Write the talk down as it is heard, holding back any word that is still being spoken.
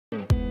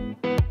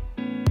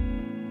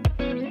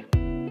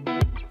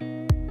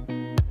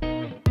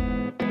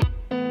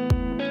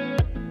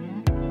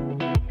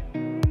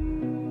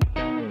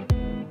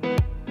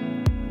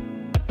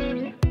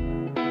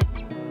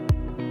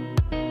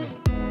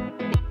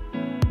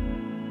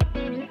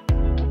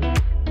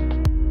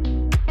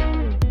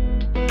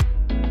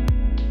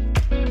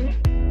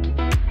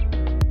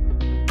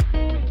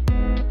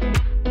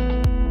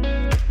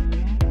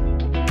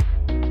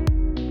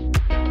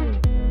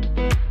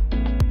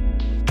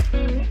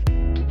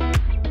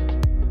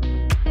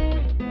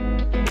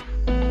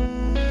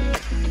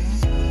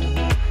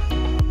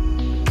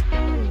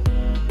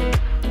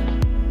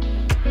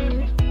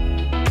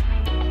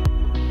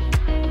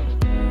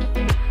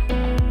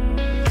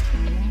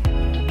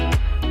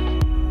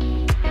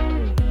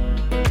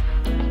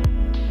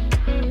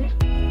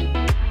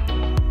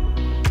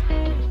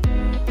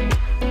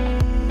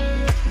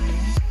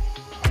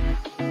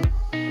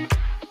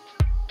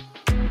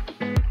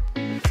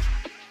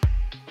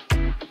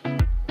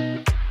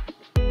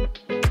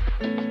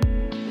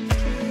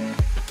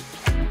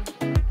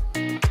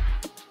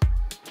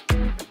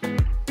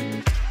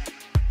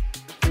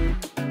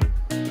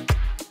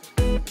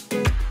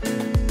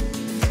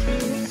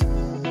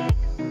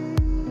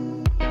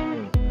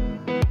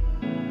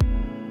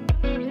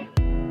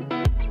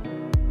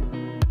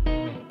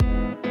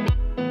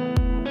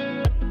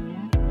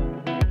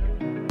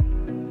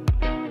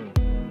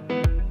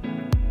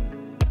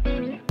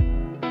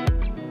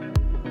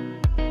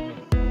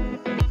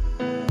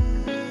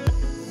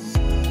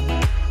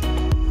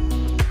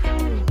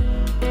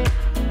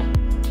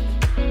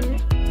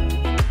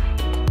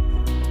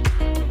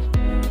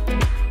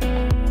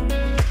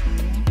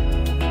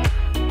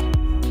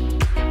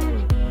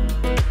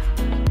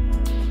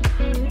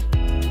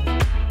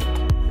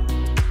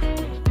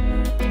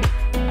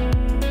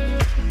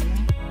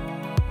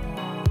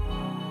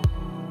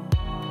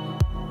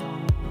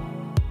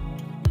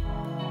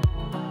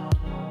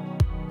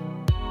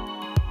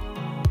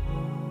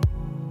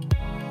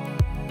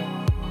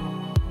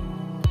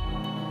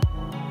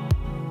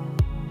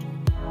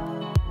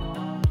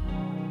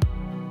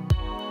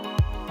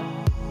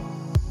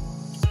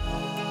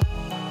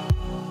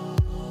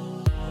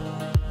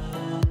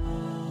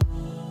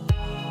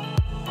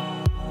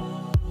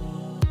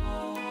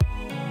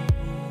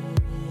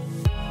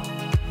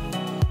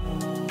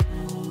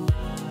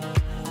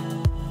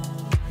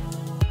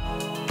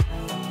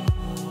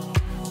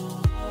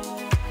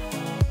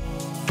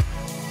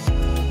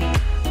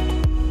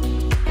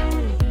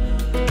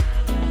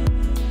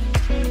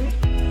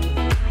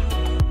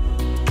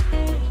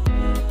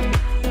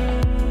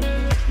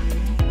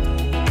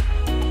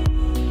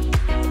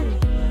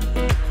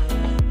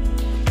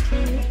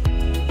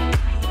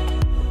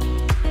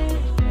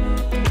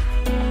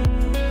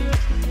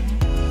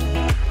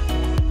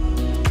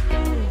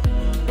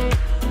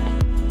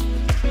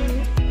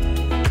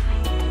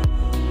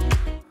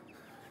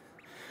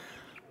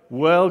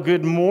Well,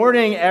 good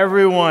morning,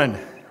 everyone.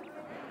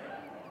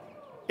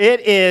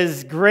 It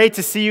is great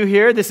to see you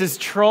here. This is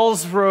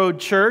Trulls Road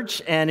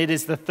Church, and it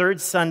is the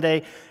third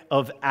Sunday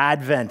of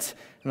Advent.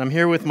 And I'm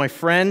here with my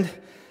friend.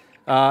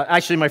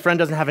 Actually, my friend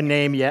doesn't have a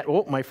name yet.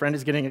 Oh, my friend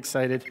is getting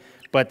excited,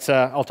 but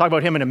I'll talk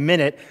about him in a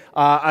minute.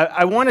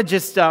 I want to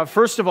just,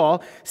 first of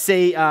all,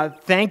 say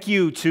thank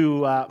you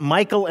to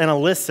Michael and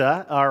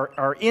Alyssa,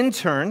 our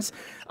interns.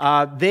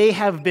 They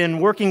have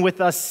been working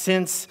with us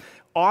since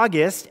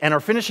August and are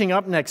finishing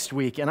up next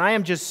week, and I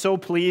am just so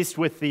pleased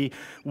with the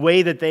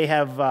way that they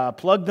have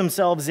plugged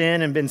themselves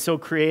in and been so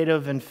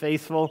creative and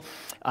faithful.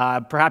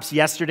 Perhaps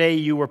yesterday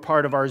you were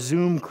part of our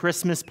Zoom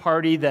Christmas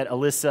party that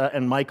Alyssa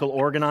and Michael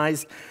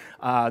organized.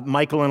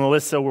 Michael and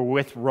Alyssa were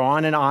with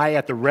Ron and I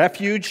at the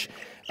Refuge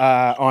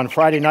on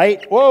Friday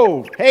night.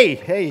 Whoa,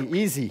 hey,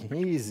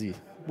 easy.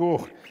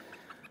 Whoa.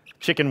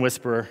 Chicken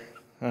whisperer.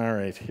 All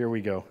right, here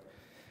we go.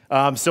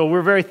 So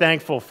we're very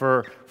thankful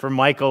for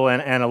Michael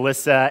and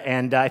Alyssa,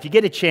 and if you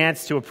get a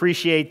chance to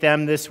appreciate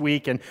them this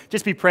week and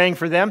just be praying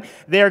for them,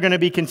 they are going to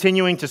be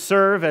continuing to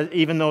serve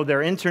even though their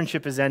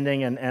internship is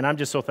ending, and I'm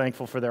just so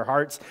thankful for their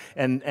hearts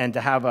and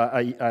to have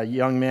a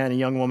young man, a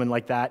young woman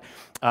like that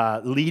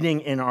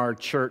leading in our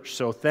church.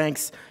 So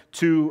thanks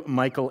to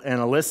Michael and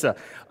Alyssa.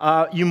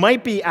 You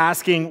might be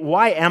asking,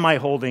 why am I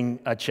holding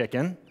a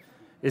chicken?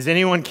 Is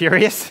anyone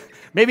curious?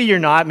 Maybe you're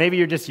not. Maybe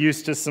you're just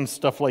used to some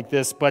stuff like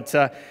this. But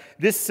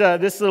this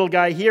little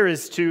guy here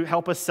is to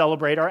help us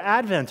celebrate our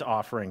Advent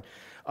offering.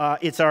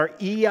 It's our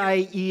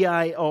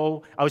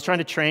E-I-E-I-O. I was trying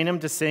to train him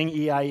to sing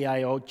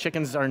E-I-E-I-O.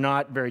 Chickens are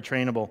not very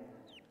trainable.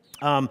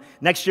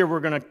 Next year we're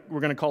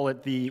gonna call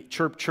it the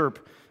Chirp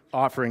Chirp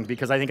offering,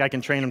 because I think I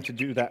can train him to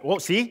do that. Well,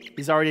 see,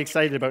 he's already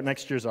excited about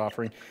next year's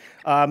offering.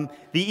 The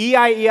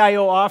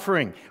E-I-E-I-O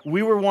offering,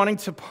 we were wanting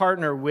to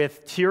partner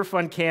with Tier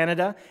Fund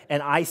Canada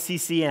and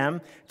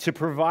ICCM to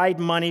provide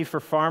money for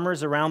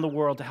farmers around the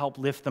world to help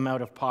lift them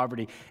out of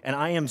poverty. And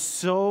I am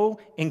so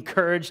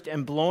encouraged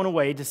and blown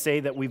away to say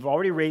that we've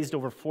already raised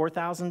over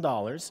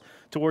 $4,000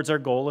 towards our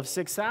goal of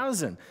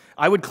 $6,000.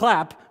 I would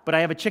clap, but I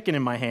have a chicken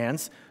in my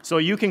hands, so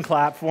you can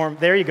clap for him.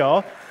 There you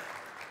go.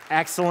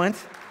 Excellent.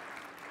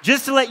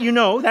 Just to let you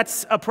know,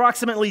 that's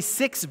approximately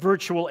 6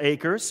 virtual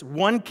acres,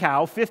 1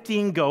 cow,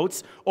 15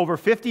 goats, over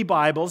 50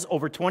 Bibles,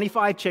 over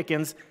 25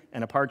 chickens,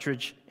 and a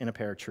partridge in a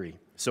pear tree.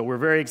 So we're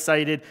very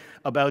excited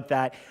about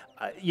that.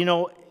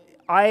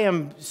 I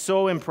am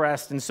so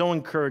impressed and so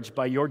encouraged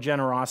by your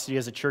generosity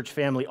as a church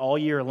family all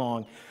year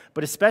long,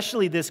 but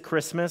especially this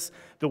Christmas,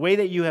 the way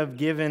that you have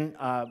given.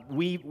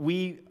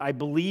 We, I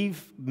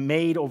believe,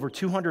 made over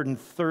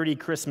 230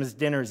 Christmas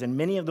dinners, and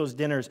many of those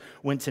dinners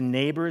went to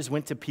neighbors,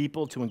 went to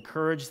people to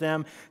encourage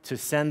them, to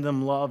send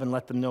them love and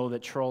let them know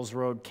that Trulls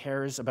Road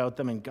cares about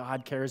them and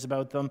God cares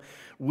about them.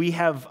 We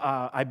have,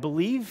 I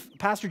believe,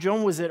 Pastor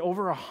Joan, was it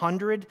over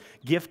 100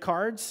 gift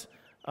cards?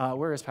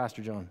 Where is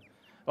Pastor Joan?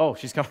 Oh,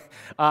 she's coming.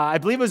 I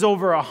believe it was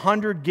over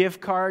 100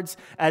 gift cards,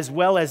 as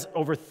well as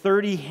over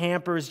 30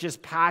 hampers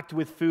just packed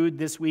with food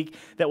this week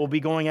that will be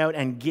going out,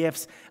 and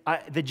gifts.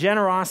 The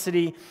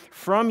generosity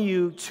from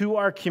you to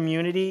our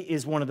community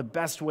is one of the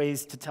best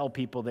ways to tell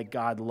people that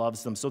God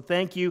loves them. So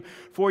thank you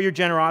for your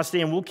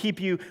generosity, and we'll keep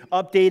you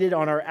updated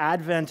on our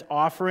Advent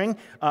offering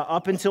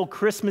up until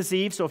Christmas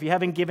Eve. So if you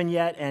haven't given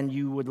yet and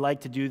you would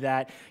like to do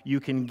that, you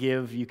can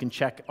give. You can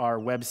check our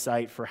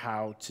website for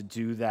how to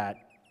do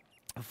that.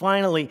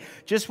 Finally,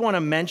 just want to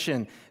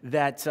mention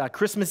that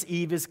Christmas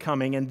Eve is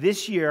coming, and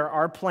this year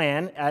our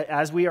plan,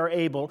 as we are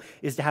able,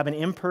 is to have an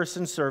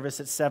in-person service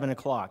at 7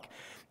 o'clock.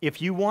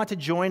 If you want to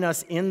join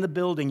us in the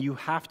building, you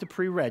have to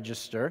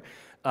pre-register.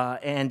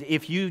 And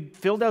if you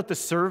filled out the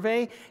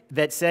survey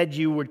that said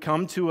you would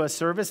come to a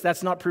service,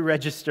 that's not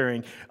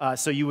pre-registering.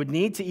 So you would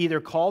need to either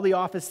call the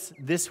office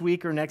this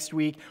week or next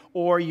week,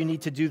 or you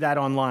need to do that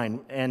online.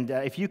 And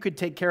if you could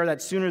take care of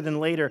that sooner than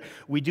later,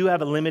 we do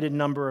have a limited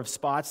number of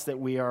spots that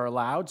we are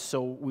allowed,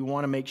 so we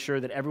want to make sure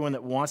that everyone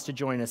that wants to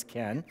join us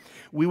can.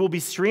 We will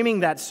be streaming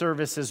that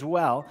service as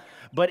well.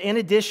 But in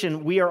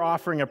addition, we are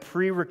offering a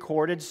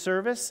pre-recorded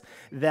service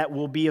that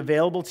will be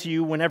available to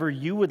you whenever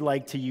you would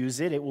like to use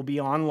it. It will be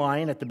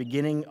online at the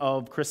beginning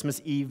of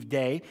Christmas Eve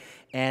day,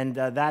 and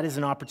that is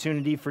an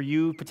opportunity for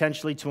you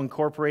potentially to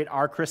incorporate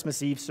our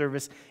Christmas Eve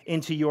service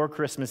into your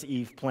Christmas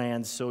Eve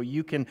plans. So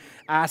you can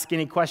ask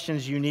any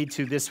questions you need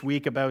to this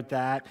week about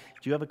that.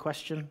 Do you have a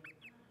question?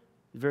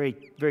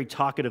 Very, very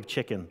talkative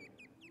chicken.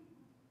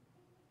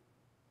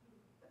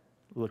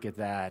 Look at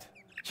that.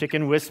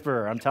 Chicken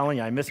whisperer. I'm telling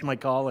you, I missed my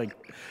calling.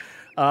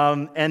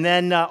 And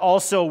then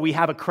also we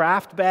have a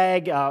craft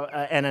bag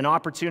and an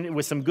opportunity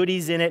with some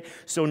goodies in it.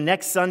 So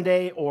next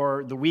Sunday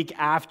or the week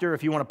after,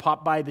 if you want to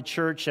pop by the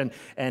church and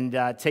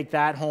take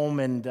that home,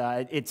 and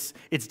it's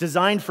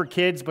designed for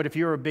kids, but if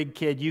you're a big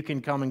kid, you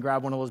can come and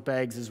grab one of those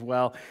bags as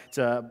well. It's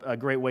a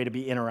great way to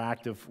be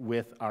interactive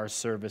with our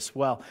service.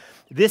 Well,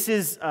 this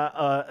is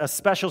a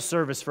special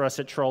service for us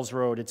at Trulls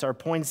Road. It's our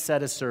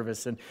poinsettia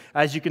service, and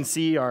as you can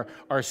see,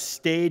 our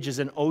stage is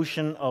an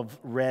ocean of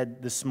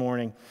red this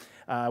morning.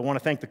 I want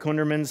to thank the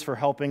Kundermans for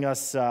helping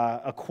us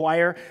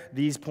acquire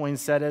these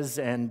poinsettias,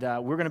 and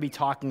we're going to be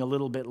talking a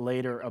little bit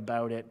later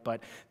about it.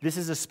 But this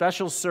is a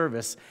special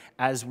service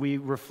as we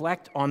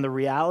reflect on the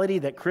reality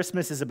that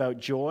Christmas is about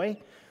joy,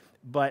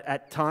 but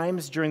at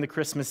times during the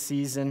Christmas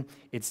season,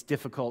 it's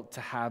difficult to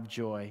have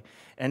joy.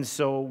 And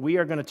so we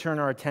are going to turn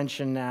our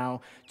attention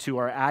now to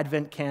our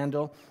Advent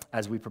candle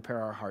as we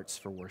prepare our hearts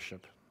for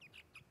worship.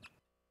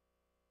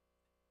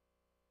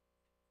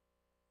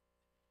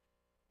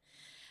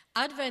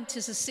 Advent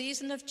is a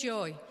season of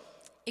joy.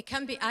 It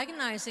can be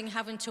agonizing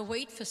having to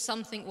wait for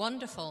something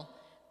wonderful,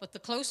 but the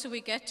closer we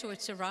get to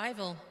its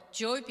arrival,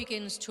 joy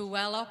begins to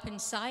well up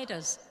inside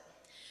us.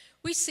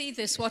 We see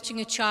this watching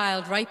a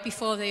child right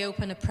before they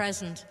open a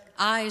present,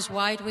 eyes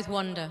wide with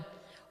wonder,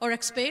 or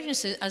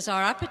experience it as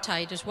our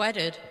appetite is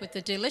whetted with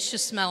the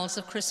delicious smells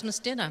of Christmas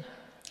dinner.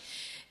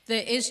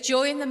 There is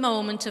joy in the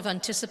moment of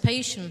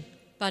anticipation,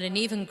 but an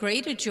even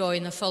greater joy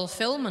in the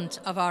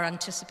fulfillment of our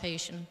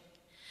anticipation.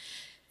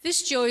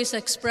 This joy is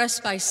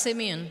expressed by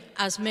Simeon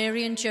as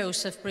Mary and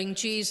Joseph bring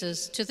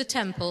Jesus to the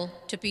temple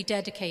to be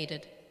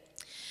dedicated.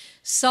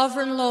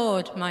 Sovereign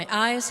Lord, my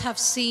eyes have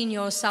seen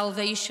your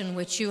salvation,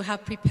 which you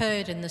have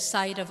prepared in the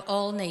sight of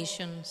all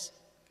nations.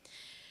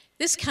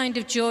 This kind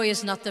of joy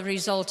is not the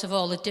result of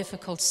all the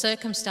difficult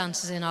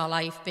circumstances in our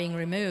life being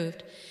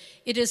removed.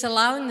 It is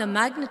allowing the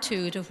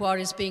magnitude of what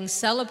is being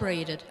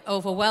celebrated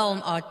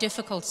overwhelm our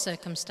difficult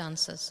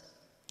circumstances.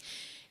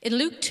 In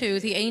Luke 2,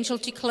 the angel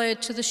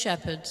declared to the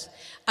shepherds,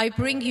 I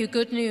bring you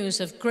good news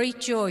of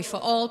great joy for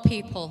all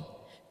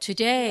people.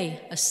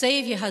 Today, a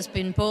Savior has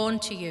been born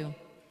to you.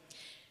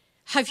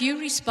 Have you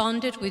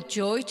responded with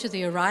joy to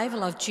the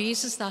arrival of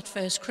Jesus that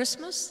first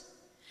Christmas?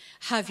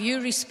 Have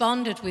you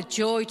responded with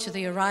joy to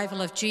the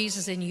arrival of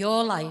Jesus in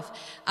your life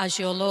as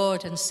your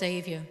Lord and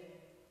Savior?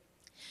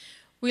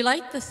 We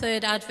light the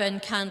third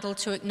Advent candle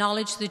to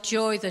acknowledge the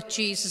joy that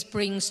Jesus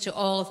brings to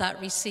all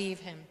that receive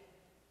him.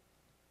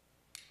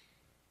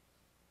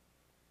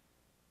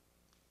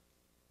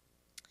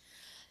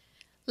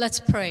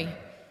 Let's pray.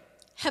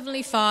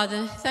 Heavenly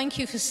Father, thank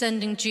you for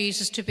sending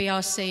Jesus to be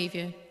our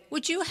Savior.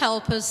 Would you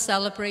help us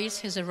celebrate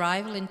his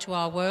arrival into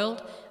our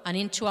world and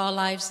into our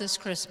lives this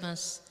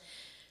Christmas,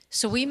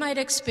 so we might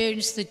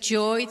experience the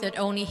joy that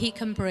only he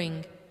can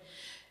bring.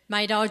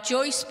 Might our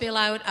joy spill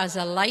out as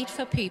a light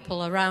for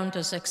people around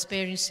us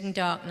experiencing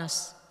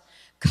darkness.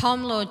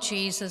 Come, Lord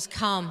Jesus,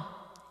 come.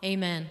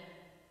 Amen.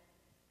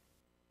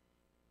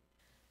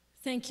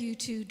 Thank you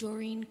to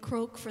Doreen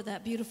Croak for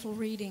that beautiful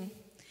reading.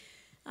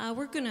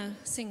 We're going to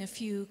sing a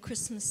few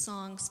Christmas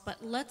songs,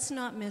 but let's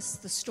not miss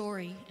the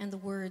story and the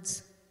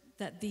words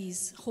that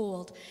these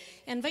hold.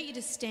 I invite you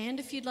to stand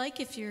if you'd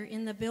like, if you're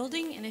in the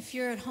building, and if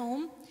you're at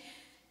home,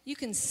 you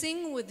can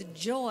sing with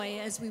joy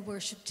as we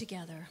worship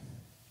together.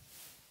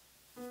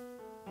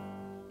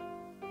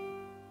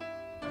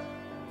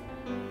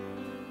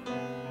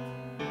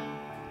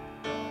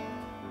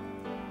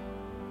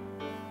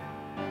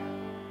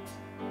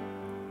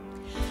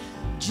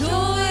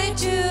 Joy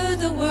to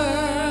the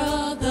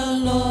world, the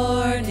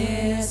Lord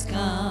is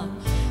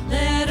come.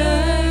 Let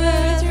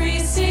earth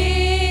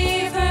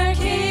receive her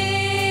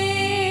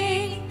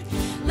King.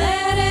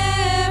 Let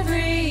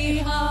every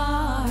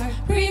heart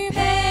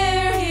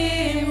prepare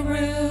him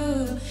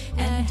room.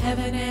 And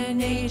heaven and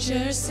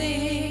nature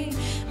sing.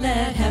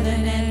 Let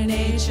heaven and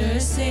nature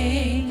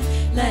sing.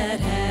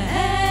 Let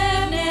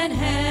heaven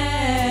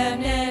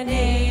and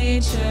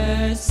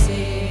nature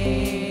sing.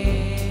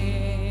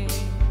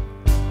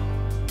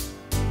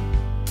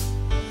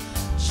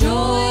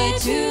 Joy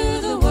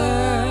to the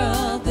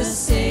world, the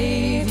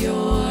Savior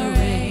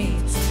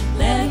reigns.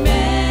 Let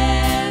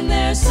men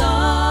their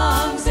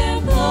songs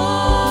employ,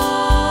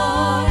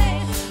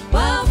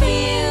 while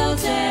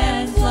fields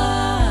and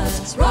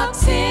floods,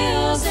 rocks,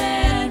 hills,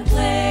 and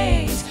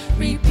plains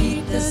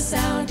repeat the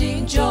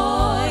sounding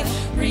joy,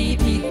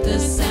 repeat the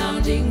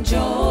sounding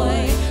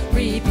joy,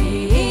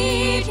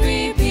 repeat,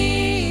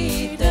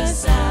 repeat the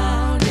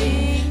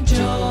sounding joy.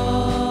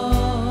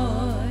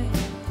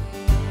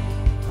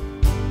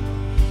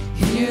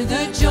 Hear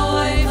the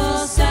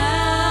joyful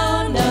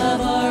sound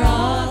of our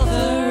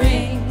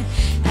offering,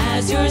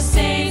 as your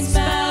saints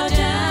bow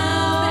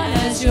down,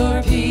 as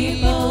your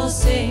people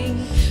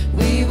sing.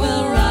 We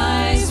will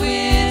rise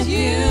with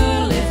you,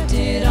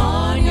 lifted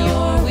on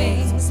your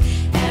wings,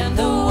 and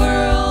the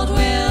world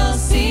will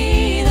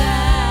see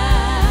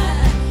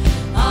that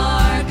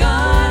our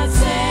God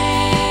saves,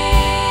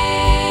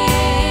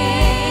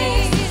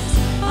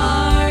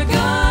 our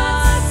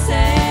God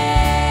saves.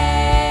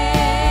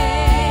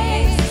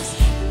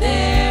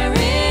 There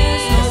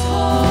is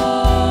hope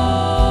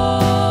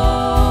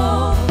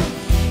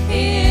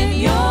in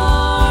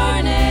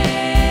your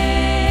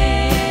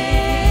name.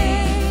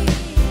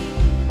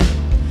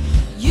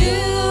 You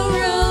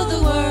rule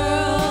the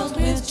world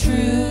with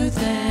truth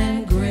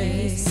and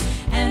grace,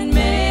 and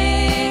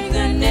make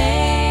the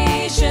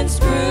nations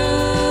prove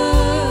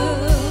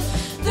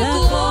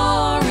the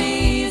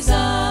glories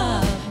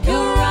of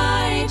your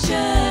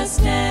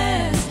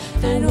righteousness,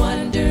 the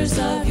wonders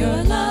of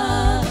your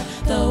love,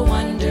 the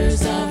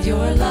wonders of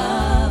your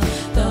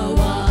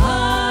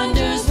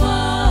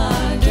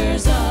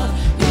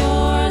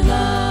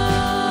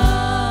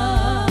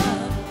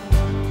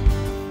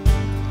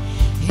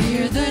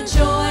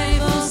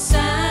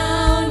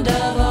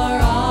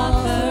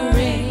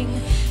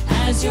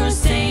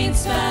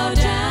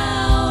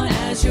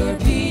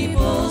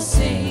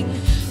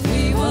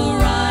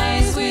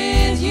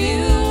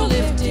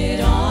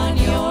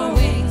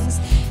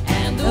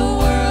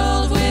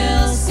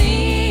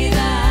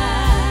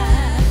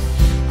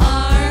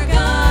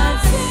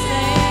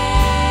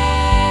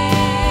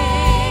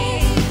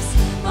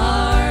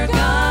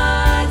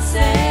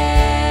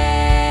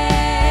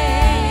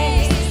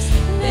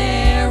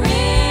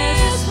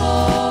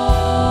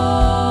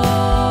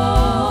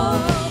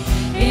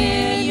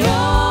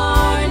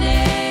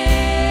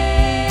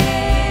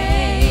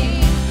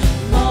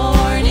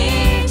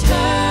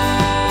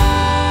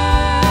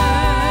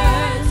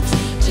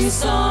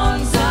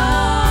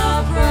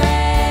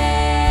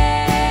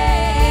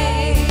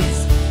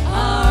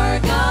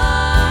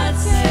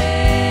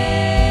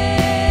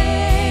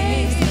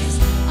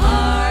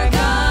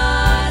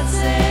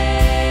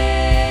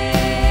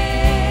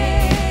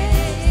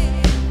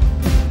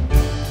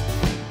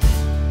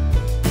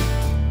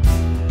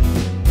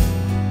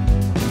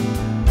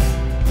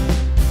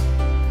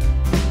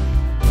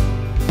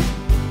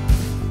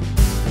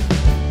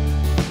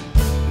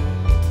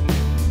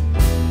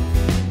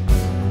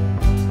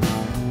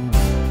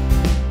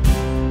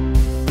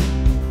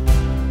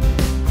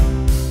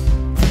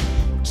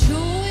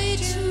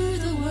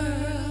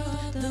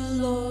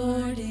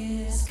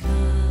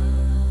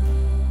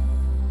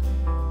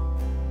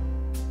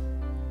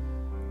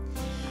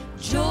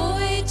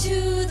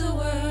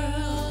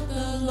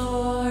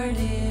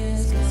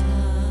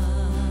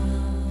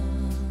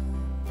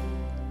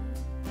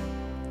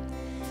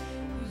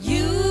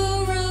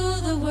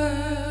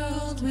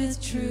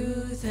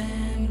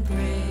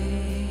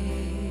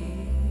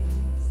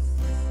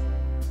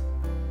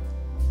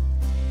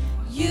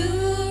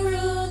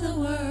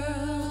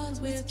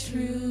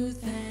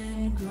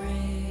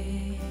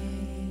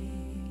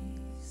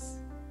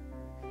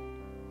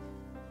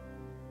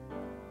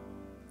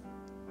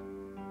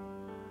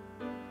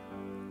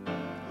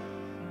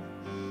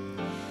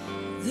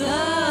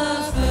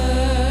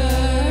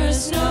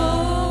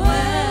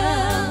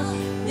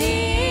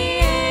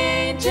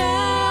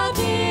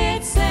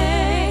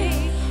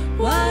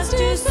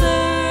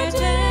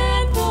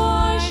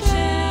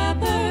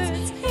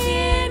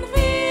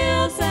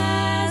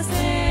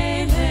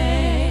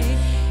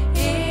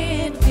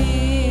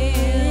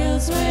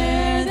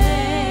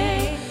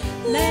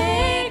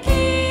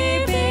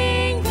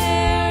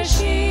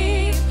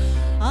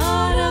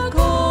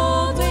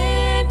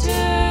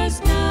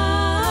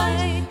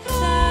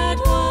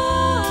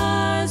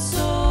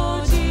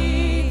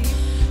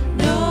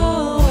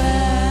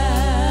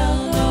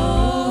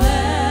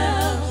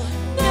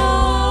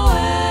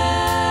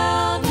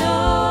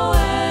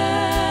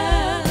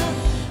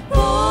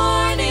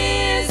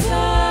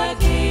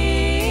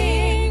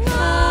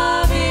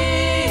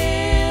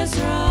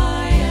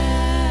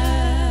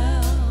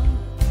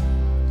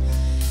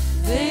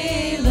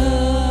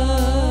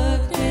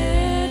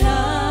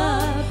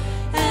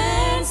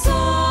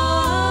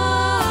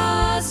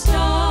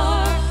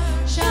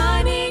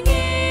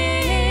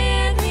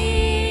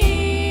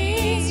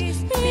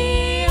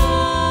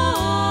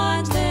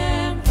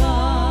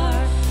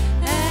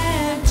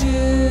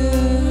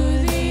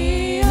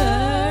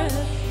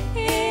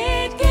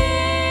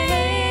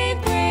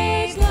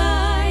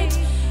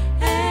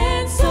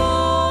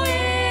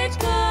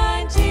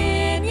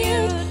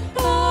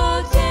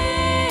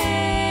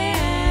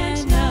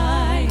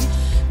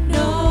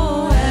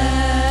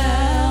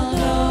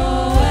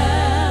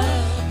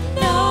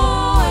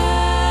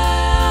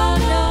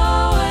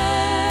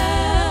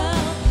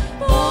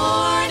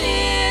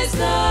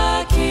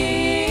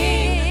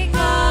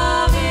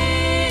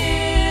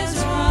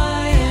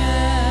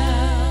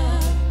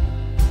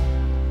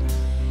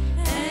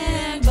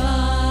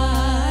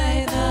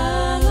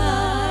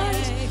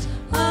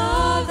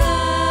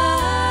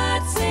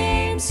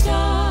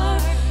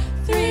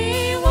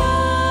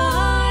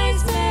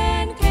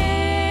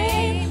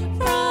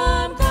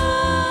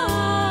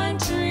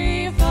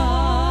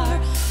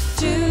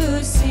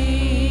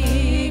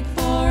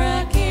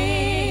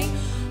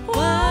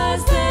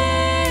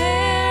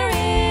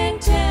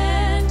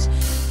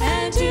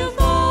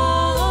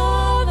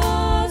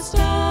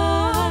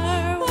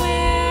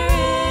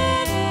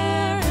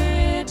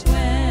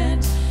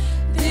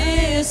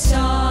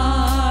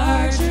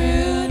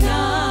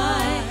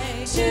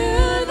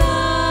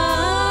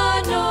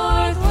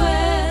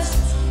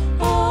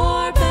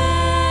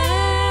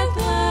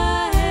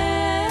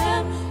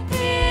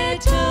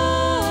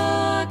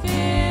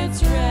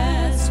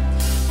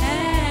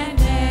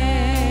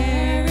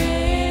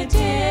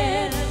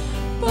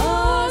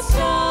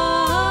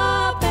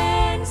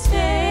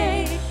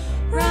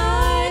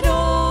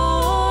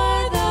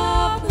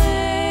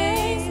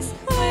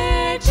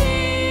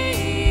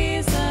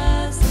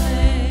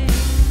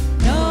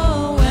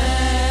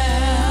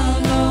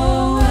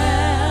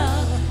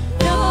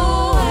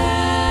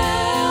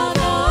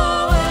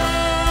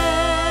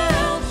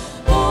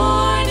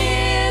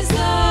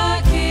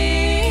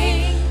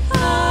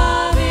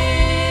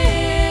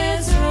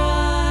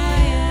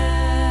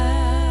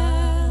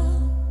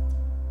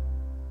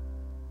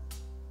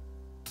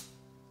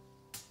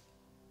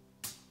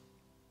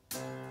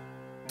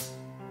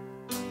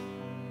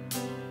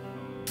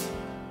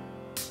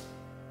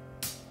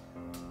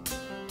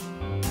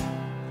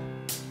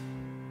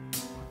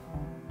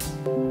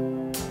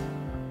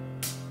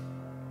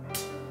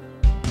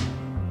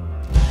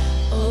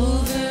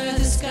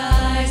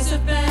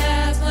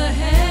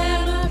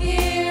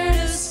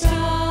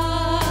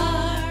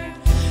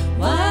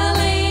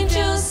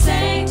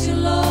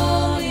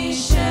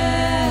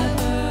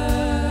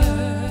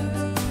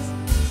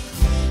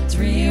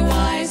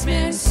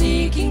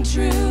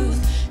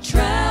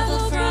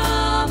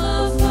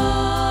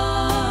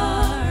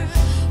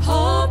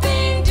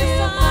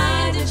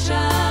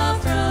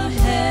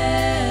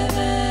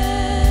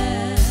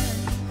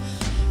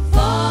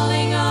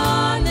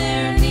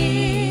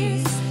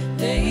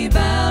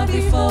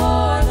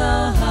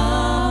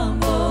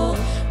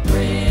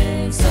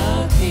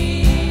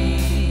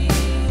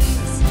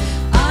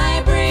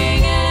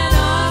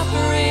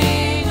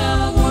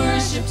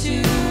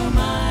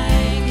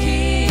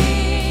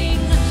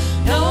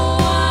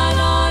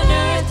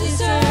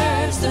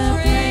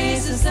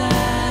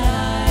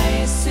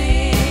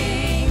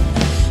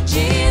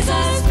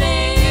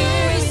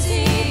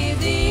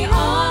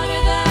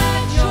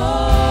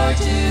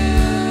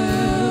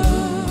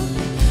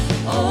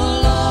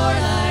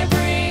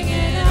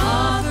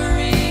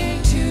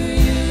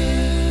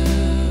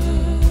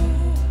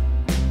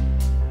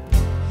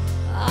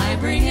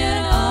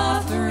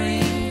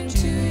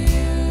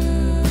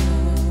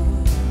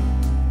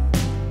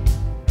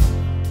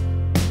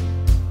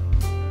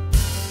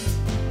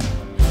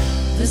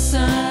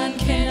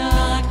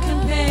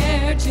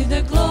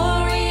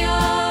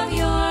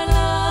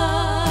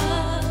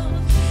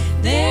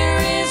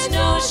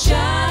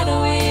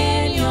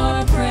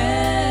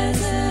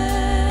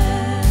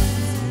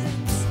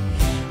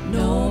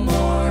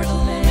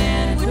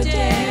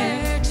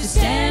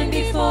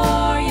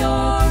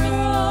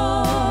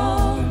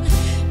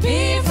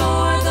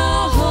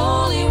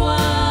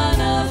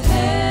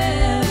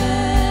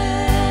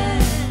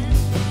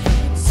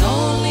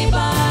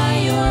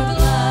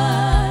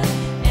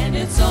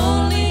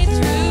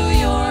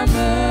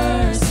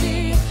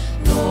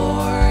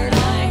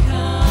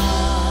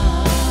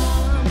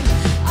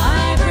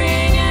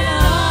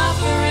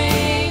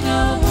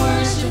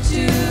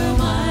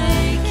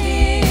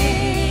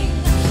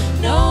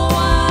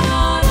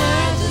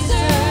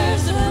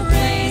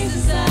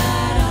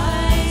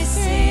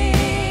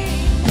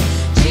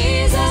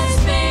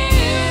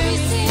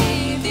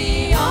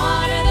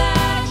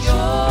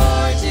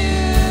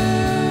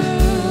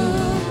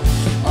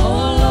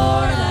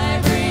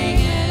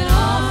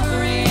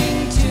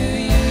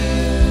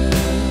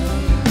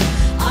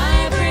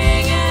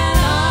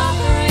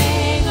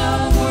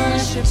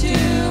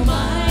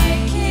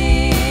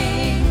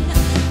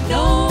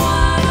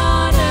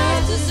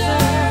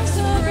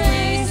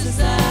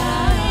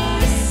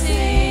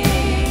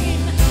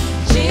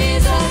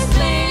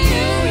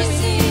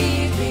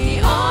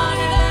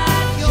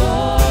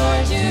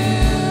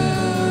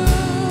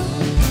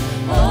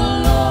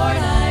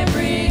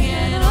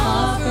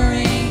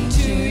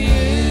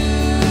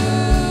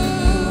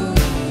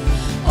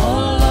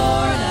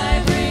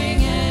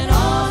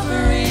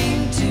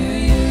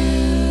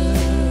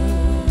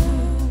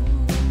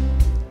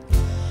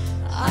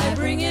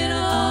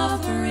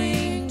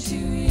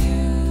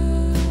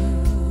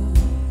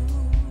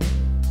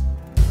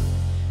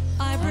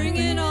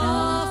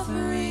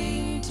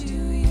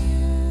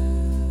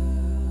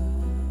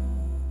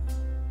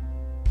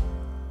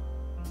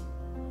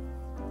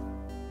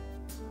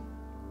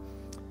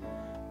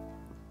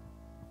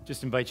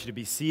Just invite you to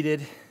be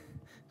seated.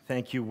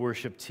 Thank you,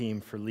 worship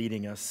team, for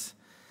leading us.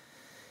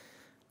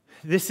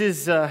 This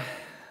is a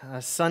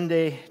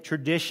Sunday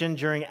tradition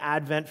during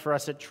Advent for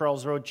us at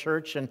Trulls Road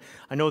Church, and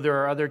I know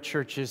there are other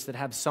churches that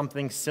have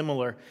something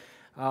similar.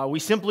 We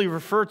simply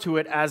refer to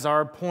it as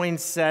our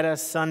Poinsettia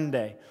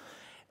Sunday.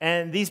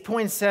 And these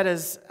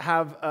poinsettias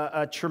have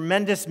a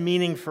tremendous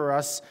meaning for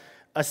us,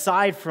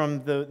 aside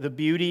from the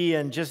beauty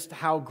and just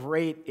how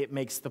great it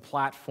makes the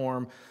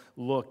platform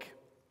look.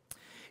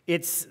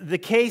 It's the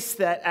case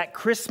that at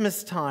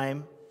Christmas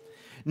time,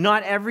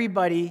 not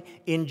everybody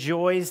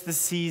enjoys the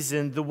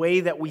season the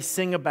way that we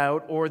sing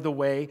about or the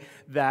way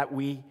that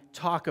we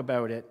talk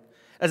about it.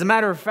 As a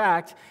matter of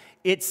fact,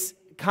 it's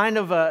kind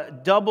of a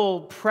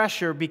double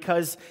pressure,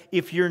 because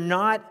if you're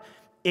not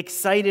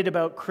excited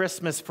about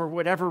Christmas for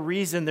whatever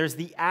reason, there's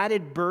the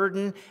added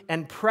burden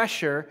and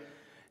pressure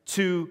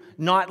to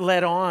not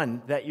let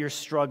on that you're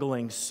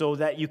struggling so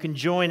that you can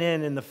join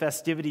in the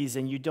festivities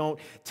and you don't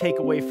take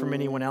away from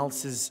anyone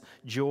else's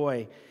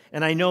joy.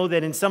 And I know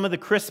that in some of the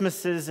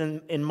Christmases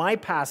in my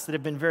past that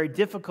have been very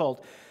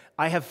difficult,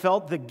 I have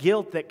felt the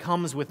guilt that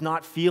comes with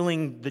not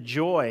feeling the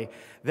joy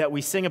that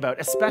we sing about,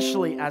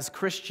 especially as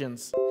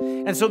Christians.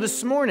 And so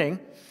this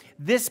morning,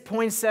 this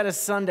Poinsettia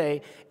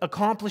Sunday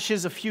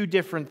accomplishes a few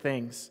different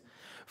things.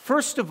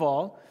 First of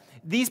all,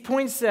 these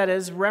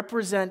poinsettias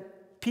represent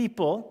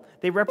people.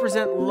 They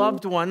represent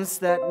loved ones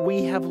that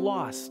we have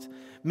lost,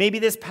 maybe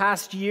this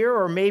past year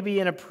or maybe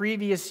in a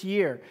previous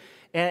year.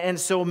 And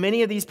so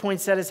many of these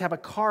poinsettias have a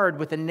card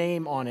with a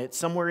name on it.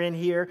 Somewhere in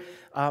here,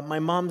 my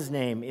mom's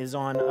name is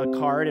on a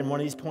card, and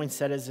one of these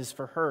poinsettias is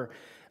for her.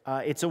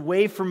 It's a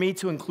way for me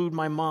to include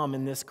my mom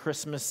in this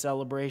Christmas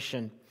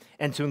celebration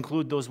and to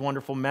include those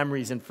wonderful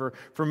memories. And for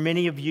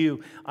many of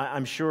you,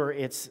 I'm sure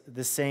it's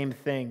the same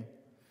thing.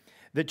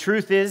 The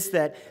truth is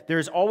that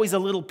there's always a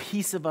little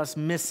piece of us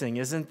missing,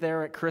 isn't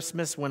there, at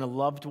Christmas when a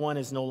loved one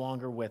is no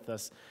longer with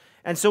us?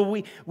 And so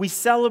we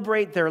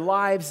celebrate their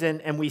lives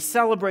and we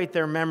celebrate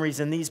their memories,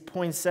 and these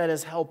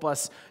poinsettias help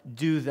us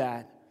do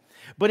that.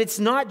 But it's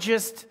not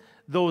just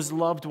those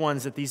loved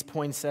ones that these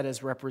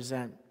poinsettias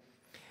represent.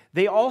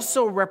 They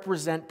also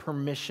represent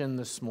permission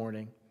this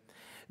morning.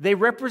 They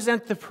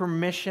represent the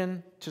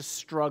permission to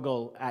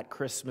struggle at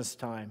Christmas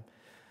time,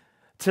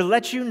 to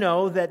let you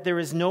know that there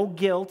is no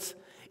guilt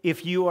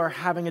if you are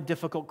having a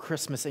difficult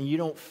Christmas and you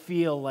don't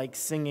feel like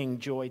singing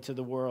joy to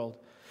the world.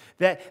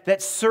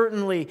 That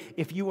certainly,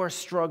 if you are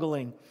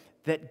struggling,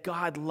 that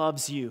God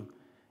loves you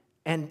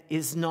and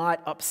is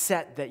not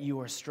upset that you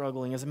are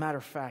struggling. As a matter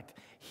of fact,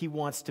 He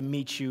wants to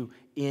meet you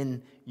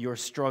in your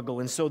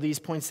struggle. And so these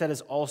poinsettias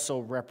also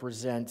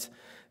represent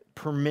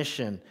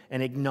permission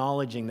and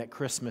acknowledging that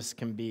Christmas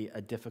can be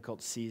a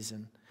difficult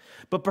season.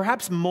 But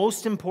perhaps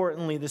most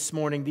importantly this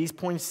morning, these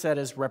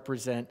poinsettias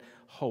represent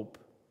hope.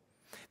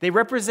 They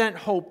represent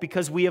hope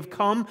because we have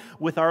come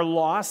with our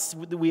loss,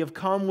 we have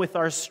come with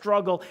our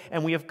struggle,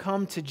 and we have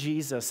come to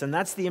Jesus. And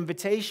that's the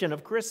invitation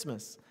of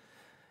Christmas,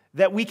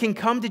 that we can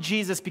come to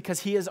Jesus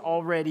because He has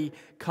already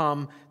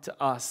come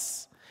to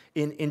us.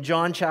 In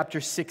John chapter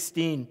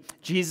 16,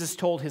 Jesus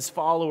told His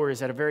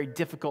followers at a very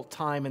difficult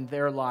time in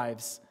their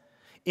lives,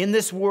 "In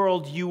this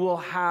world you will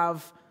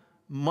have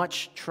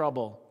much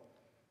trouble,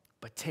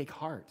 but take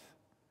heart,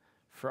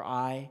 for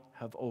I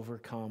have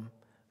overcome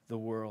the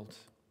world."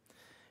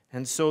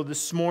 And so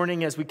this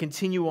morning, as we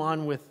continue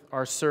on with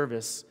our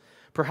service,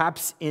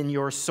 perhaps in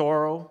your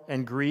sorrow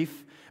and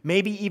grief,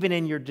 maybe even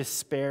in your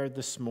despair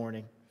this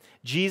morning,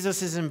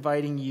 Jesus is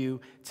inviting you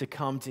to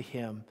come to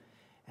Him.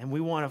 And we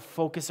want to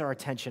focus our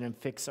attention and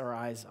fix our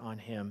eyes on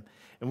Him.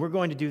 And we're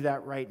going to do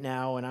that right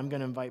now. And I'm going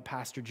to invite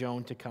Pastor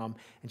Joan to come.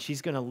 And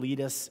she's going to lead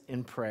us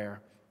in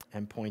prayer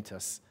and point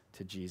us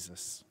to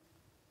Jesus.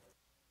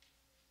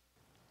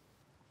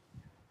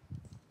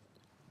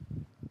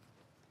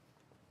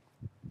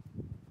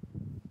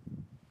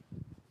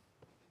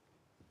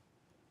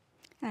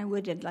 I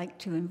would like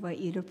to invite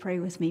you to pray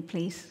with me,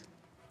 please.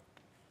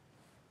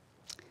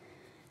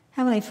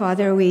 Heavenly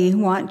Father, we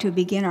want to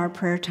begin our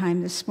prayer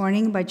time this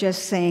morning by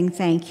just saying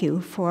thank you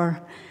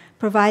for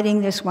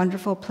providing this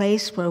wonderful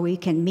place where we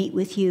can meet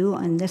with you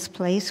in this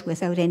place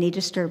without any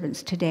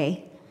disturbance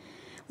today.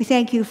 We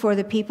thank you for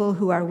the people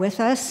who are with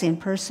us in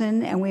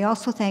person, and we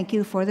also thank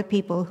you for the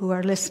people who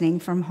are listening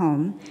from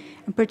home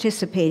and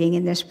participating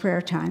in this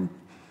prayer time.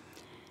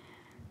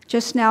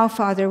 Just now,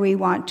 Father, we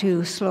want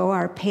to slow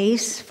our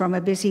pace from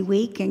a busy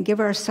week and give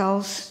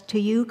ourselves to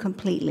you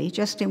completely,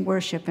 just in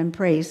worship and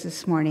praise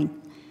this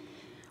morning.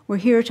 We're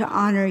here to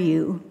honor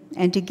you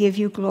and to give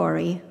you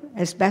glory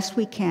as best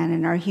we can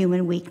in our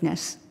human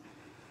weakness.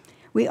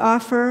 We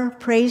offer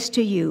praise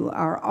to you,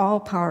 our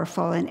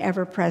all-powerful and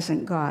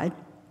ever-present God.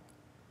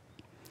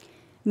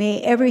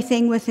 May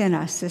everything within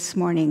us this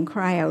morning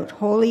cry out,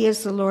 "Holy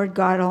is the Lord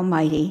God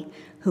Almighty,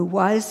 who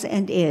was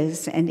and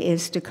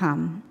is to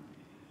come."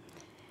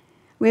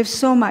 We have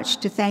so much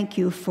to thank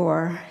you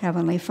for,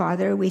 Heavenly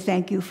Father. We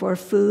thank you for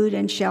food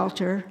and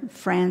shelter,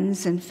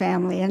 friends and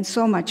family, and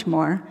so much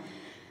more.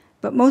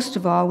 But most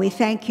of all, we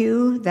thank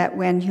you that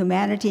when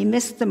humanity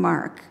missed the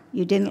mark,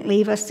 you didn't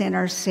leave us in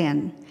our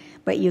sin,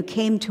 but you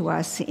came to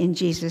us in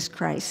Jesus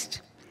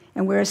Christ.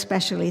 And we're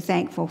especially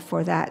thankful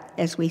for that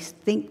as we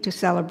think to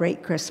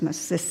celebrate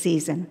Christmas this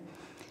season.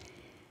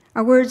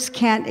 Our words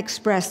can't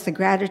express the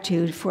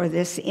gratitude for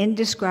this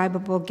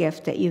indescribable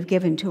gift that you've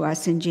given to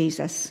us in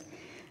Jesus.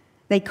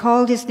 They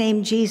called his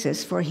name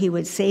Jesus, for he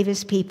would save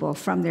his people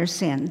from their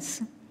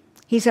sins.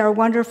 He's our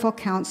wonderful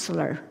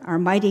counselor, our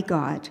mighty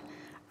God,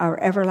 our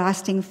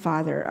everlasting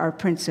Father, our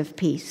Prince of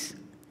Peace.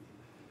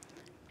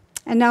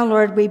 And now,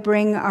 Lord, we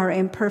bring our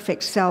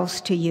imperfect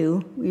selves to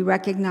you. We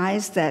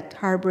recognize that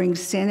harboring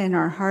sin in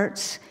our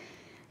hearts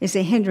is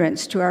a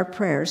hindrance to our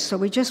prayers, so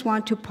we just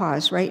want to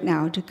pause right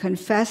now to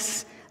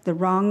confess the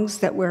wrongs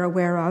that we're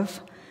aware of.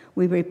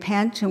 We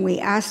repent and we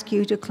ask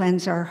you to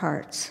cleanse our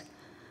hearts.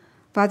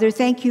 Father,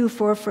 thank you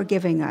for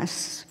forgiving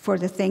us for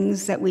the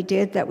things that we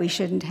did that we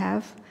shouldn't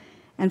have,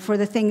 and for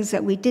the things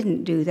that we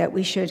didn't do that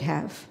we should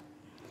have.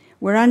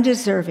 We're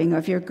undeserving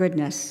of your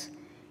goodness,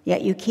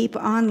 yet you keep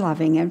on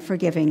loving and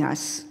forgiving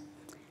us.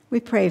 We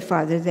pray,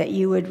 Father, that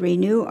you would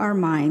renew our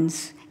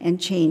minds and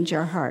change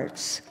our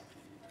hearts.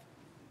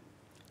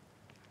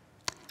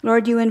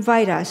 Lord, you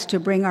invite us to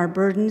bring our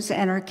burdens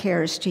and our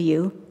cares to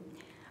you.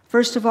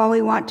 First of all,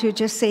 we want to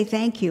just say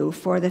thank you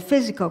for the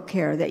physical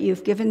care that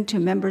you've given to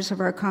members of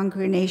our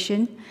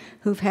congregation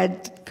who've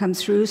had come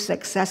through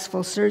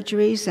successful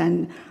surgeries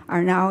and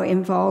are now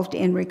involved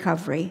in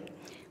recovery.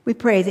 We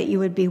pray that you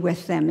would be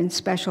with them in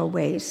special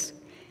ways.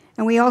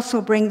 And we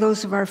also bring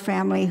those of our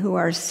family who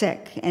are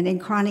sick and in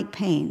chronic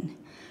pain.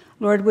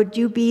 Lord, would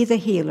you be the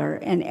healer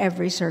in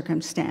every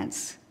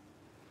circumstance?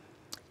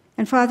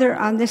 And Father,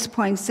 on this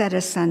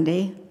Poinsettia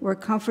Sunday, we're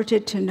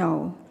comforted to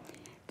know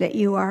that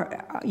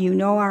you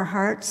know our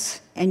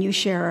hearts and you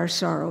share our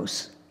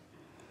sorrows.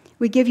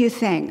 We give you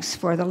thanks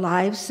for the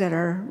lives that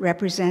are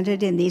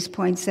represented in these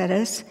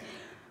poinsettias.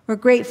 We're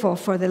grateful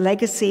for the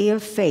legacy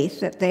of faith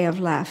that they have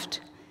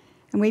left.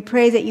 And we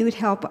pray that you would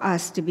help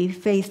us to be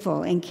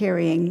faithful in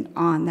carrying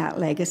on that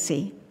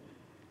legacy.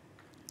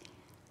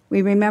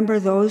 We remember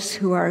those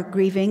who are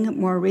grieving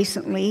more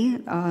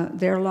recently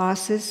their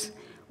losses.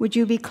 Would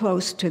you be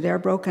close to their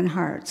broken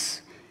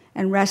hearts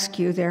and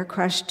rescue their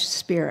crushed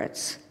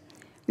spirits?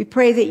 We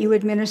pray that you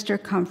would minister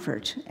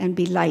comfort and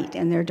be light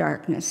in their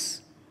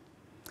darkness.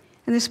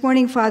 And this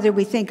morning, Father,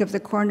 we think of the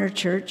Corner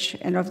Church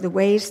and of the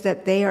ways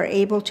that they are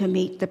able to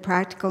meet the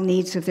practical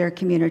needs of their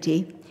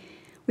community.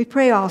 We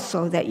pray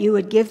also that you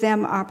would give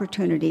them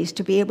opportunities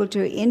to be able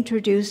to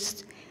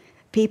introduce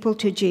people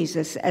to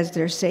Jesus as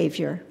their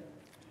Savior.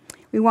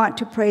 We want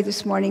to pray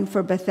this morning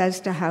for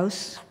Bethesda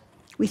House.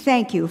 We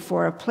thank you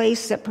for a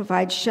place that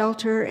provides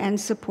shelter and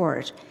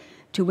support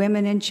to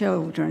women and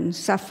children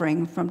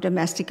suffering from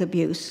domestic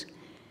abuse.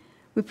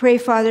 We pray,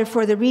 Father,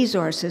 for the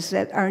resources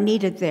that are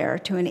needed there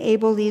to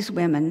enable these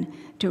women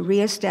to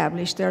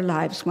reestablish their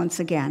lives once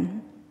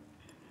again.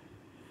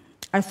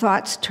 Our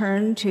thoughts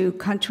turn to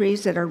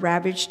countries that are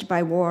ravaged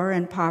by war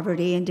and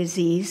poverty and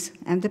disease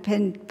and the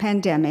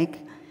pandemic.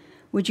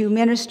 Would you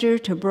minister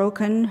to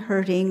broken,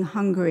 hurting,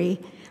 hungry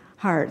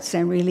hearts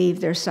and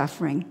relieve their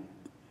suffering?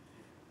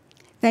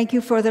 Thank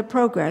you for the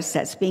progress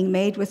that's being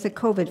made with the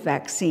COVID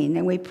vaccine,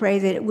 and we pray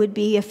that it would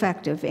be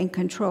effective in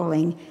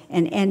controlling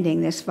and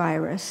ending this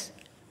virus.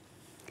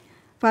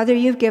 Father,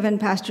 you've given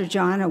Pastor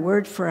John a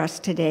word for us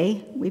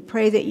today. We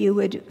pray that you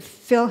would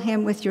fill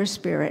him with your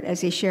Spirit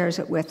as he shares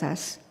it with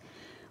us.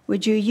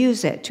 Would you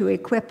use it to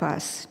equip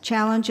us,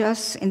 challenge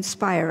us,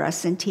 inspire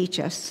us, and teach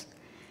us?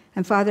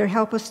 And Father,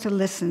 help us to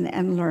listen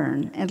and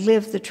learn and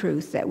live the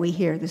truth that we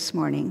hear this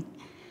morning.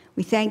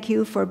 We thank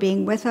you for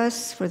being with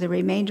us for the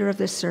remainder of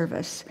the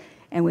service,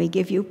 and we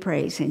give you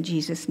praise in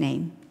Jesus'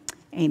 name.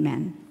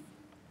 Amen.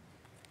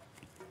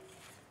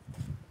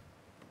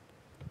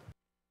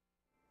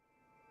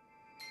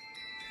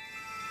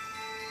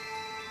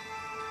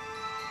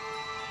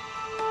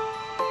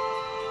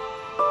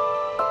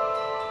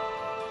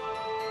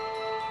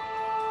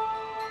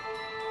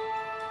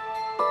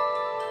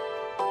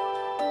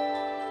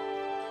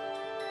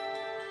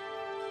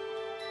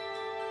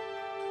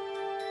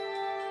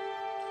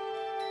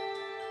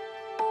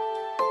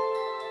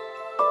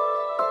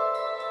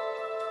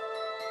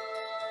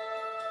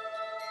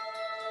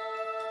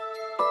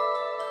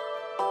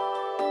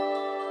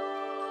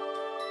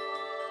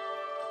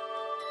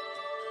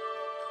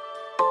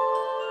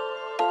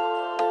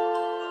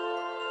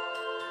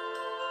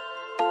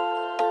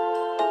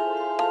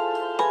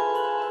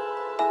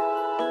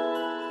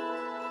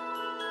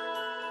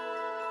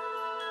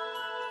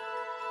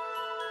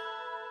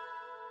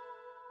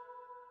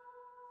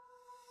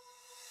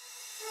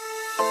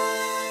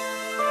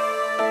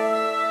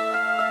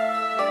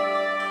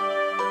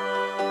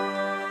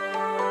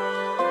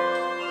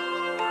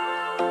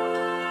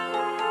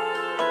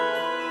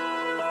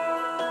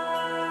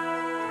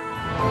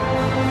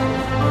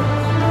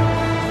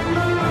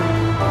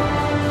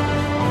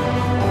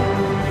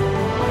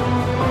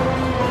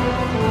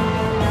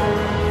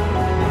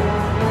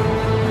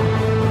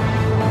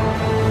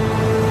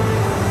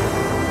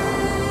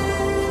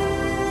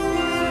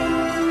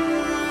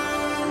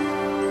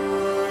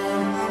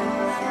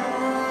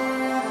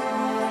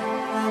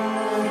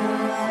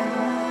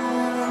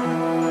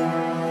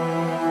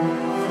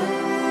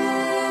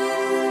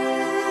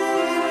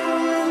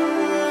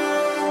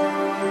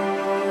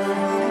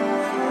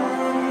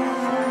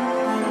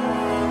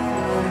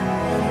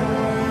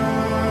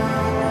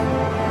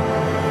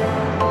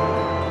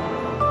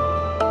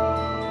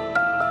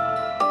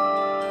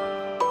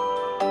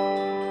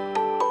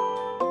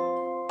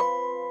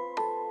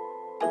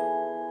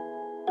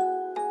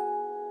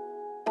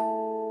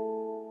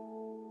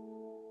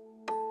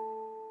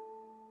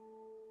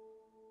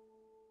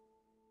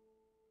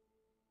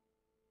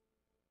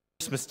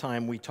 Christmas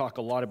time, we talk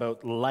a lot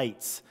about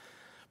lights,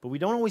 but we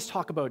don't always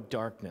talk about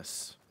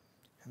darkness.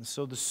 And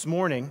so this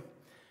morning,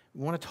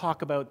 we want to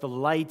talk about the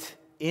light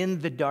in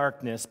the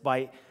darkness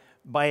by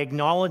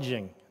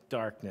acknowledging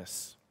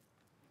darkness.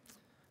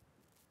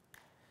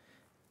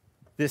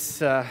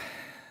 This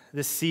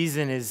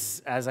season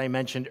is, as I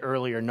mentioned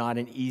earlier, not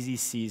an easy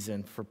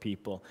season for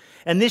people.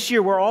 And this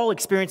year, we're all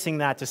experiencing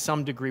that to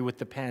some degree with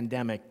the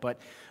pandemic, but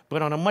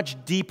on a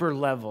much deeper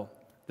level,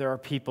 there are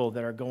people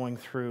that are going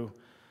through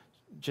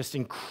just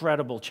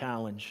incredible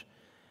challenge.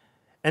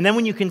 And then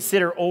when you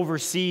consider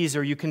overseas,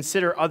 or you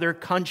consider other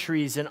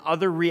countries and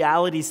other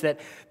realities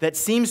that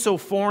seem so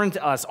foreign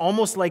to us,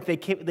 almost like they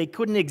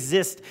couldn't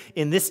exist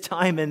in this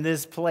time and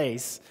this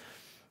place,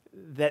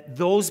 that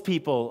those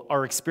people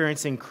are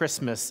experiencing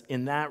Christmas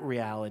in that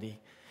reality.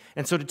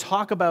 And so to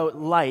talk about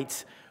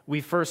light,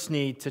 we first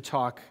need to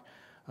talk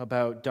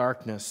about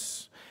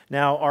darkness.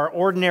 Now, our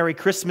ordinary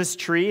Christmas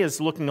tree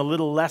is looking a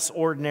little less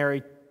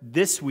ordinary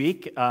this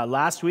week.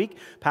 Last week,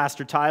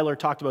 Pastor Tyler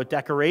talked about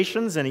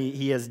decorations, and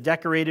he has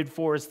decorated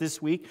for us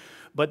this week,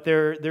 but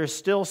there's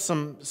still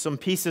some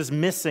pieces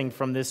missing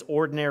from this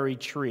ordinary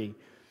tree.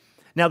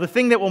 Now, the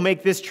thing that will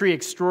make this tree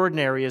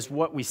extraordinary is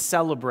what we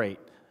celebrate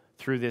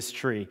through this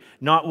tree,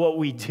 not what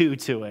we do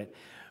to it.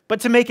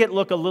 But to make it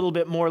look a little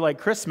bit more like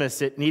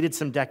Christmas, it needed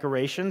some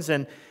decorations,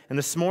 and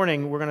this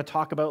morning we're going to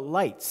talk about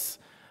lights,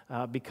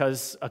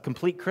 because a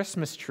complete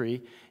Christmas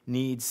tree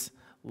needs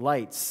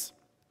lights.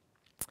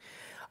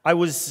 I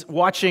was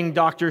watching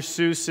Dr.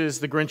 Seuss's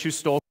The Grinch Who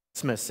Stole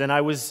Christmas, and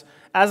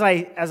as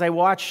I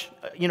watch,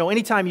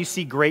 anytime you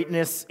see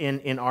greatness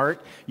in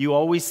art, you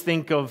always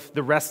think of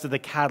the rest of the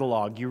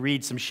catalog. You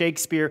read some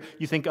Shakespeare,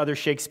 you think other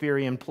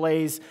Shakespearean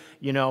plays,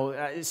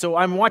 So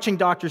I'm watching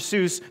Dr.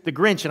 Seuss, The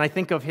Grinch, and I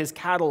think of his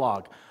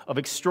catalog of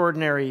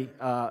extraordinary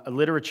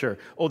literature.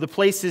 Oh, the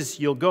places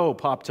you'll go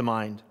pop to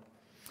mind.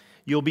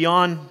 You'll be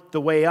on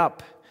the way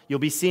up. You'll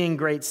be seeing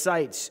great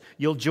sights.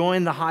 You'll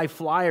join the high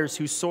flyers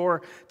who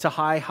soar to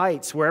high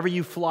heights. Wherever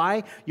you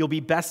fly, you'll be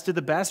best of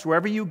the best.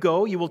 Wherever you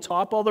go, you will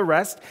top all the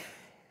rest,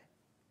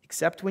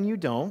 except when you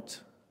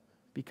don't,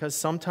 because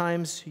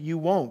sometimes you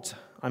won't.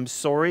 I'm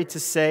sorry to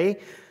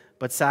say,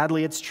 but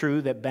sadly it's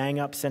true that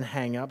bang-ups and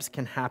hang-ups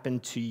can happen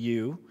to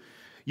you.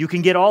 You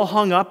can get all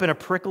hung up in a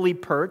prickly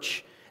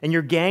perch, and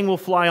your gang will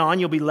fly on.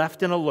 You'll be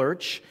left in a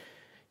lurch.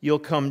 You'll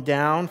come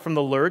down from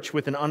the lurch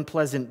with an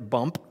unpleasant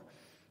bump.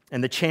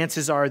 And the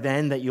chances are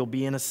then that you'll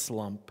be in a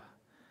slump.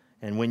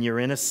 And when you're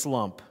in a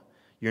slump,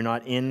 you're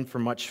not in for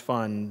much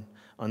fun.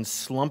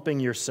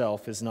 Unslumping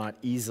yourself is not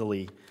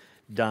easily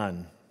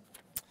done.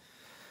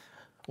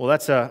 Well,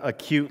 that's a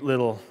cute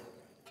little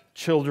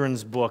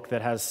children's book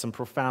that has some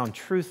profound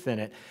truth in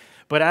it.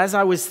 But as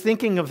I was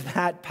thinking of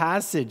that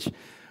passage,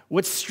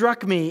 what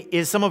struck me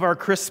is some of our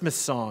Christmas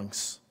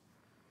songs.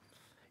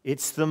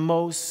 It's the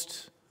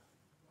most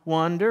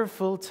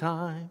wonderful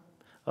time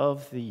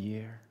of the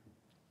year.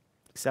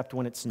 Except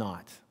when it's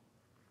not.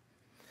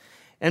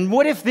 And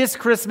what if this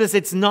Christmas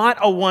it's not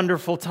a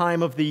wonderful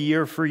time of the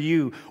year for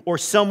you or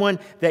someone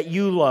that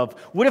you love?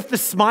 What if the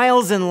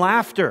smiles and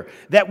laughter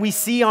that we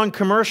see on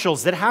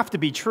commercials that have to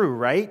be true,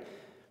 right?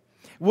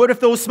 What if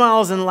those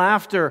smiles and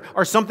laughter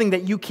are something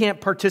that you can't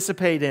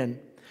participate in?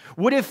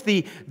 What if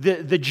the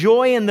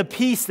joy and the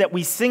peace that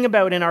we sing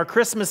about in our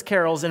Christmas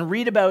carols and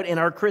read about in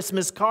our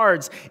Christmas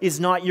cards is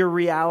not your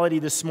reality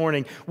this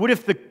morning? What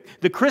if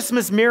the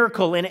Christmas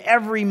miracle in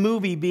every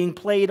movie being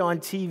played on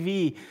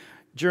TV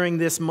during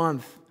this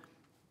month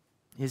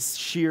is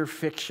sheer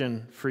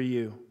fiction for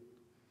you?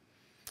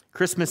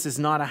 Christmas is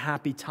not a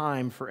happy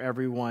time for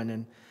everyone,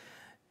 and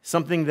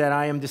something that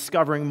I am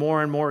discovering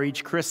more and more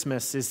each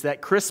Christmas is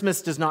that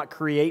Christmas does not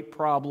create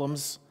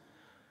problems.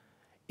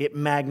 It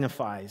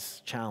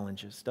magnifies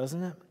challenges,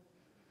 doesn't it?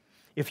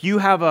 If you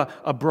have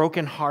a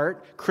broken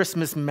heart,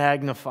 Christmas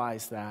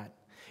magnifies that.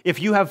 If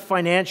you have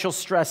financial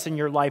stress in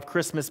your life,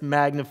 Christmas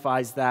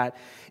magnifies that.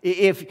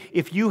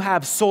 If you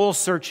have soul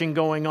searching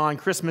going on,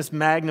 Christmas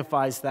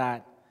magnifies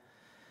that.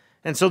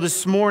 And so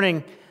this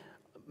morning,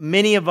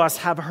 many of us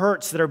have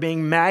hurts that are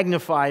being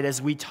magnified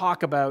as we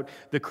talk about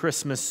the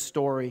Christmas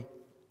story.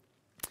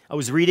 I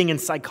was reading in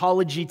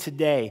Psychology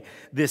Today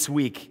this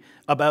week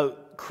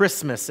about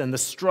Christmas and the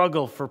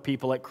struggle for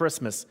people at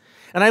Christmas.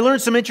 And I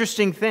learned some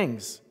interesting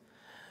things.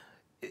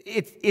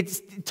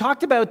 It's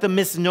talked about the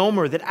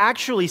misnomer that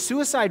actually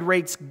suicide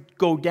rates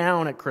go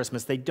down at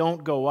Christmas. They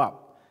don't go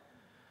up,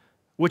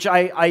 which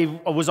I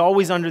was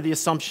always under the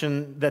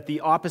assumption that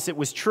the opposite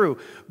was true.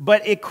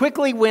 But it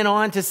quickly went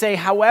on to say,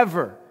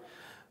 however,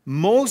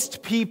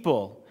 most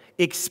people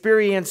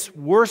experience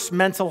worse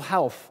mental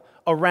health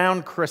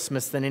around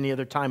Christmas than any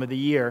other time of the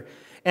year.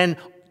 And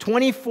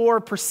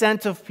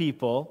 24% of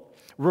people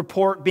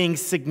report being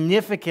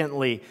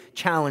significantly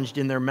challenged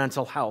in their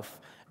mental health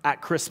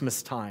at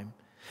Christmas time.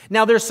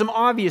 Now, there's some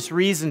obvious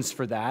reasons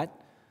for that.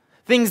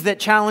 Things that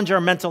challenge our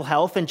mental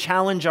health and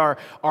challenge our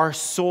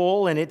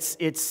soul and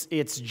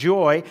its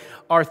joy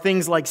are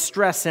things like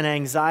stress and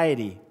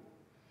anxiety.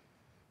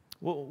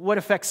 Well, what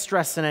affects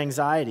stress and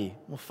anxiety?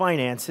 Well,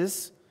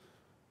 finances.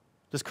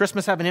 Does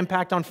Christmas have an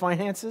impact on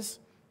finances?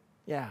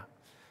 Yeah.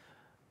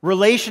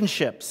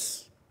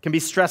 Relationships can be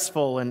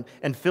stressful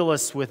and fill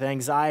us with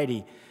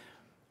anxiety.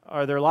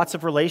 Are there lots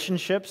of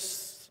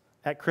relationships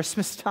at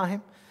Christmas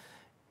time?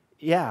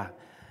 Yeah.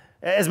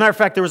 As a matter of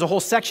fact, there was a whole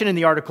section in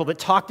the article that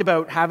talked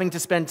about having to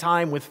spend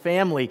time with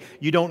family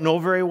you don't know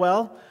very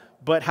well,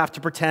 but have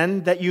to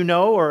pretend that you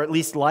know or at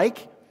least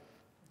like.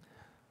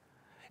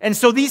 And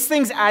so these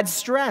things add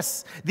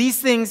stress. These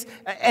things,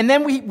 and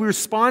then we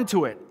respond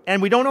to it.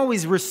 And we don't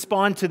always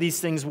respond to these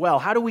things well.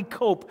 How do we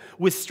cope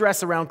with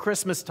stress around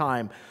Christmas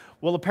time?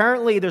 Well,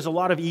 apparently there's a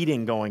lot of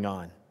eating going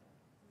on.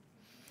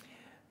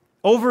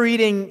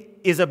 Overeating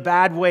is a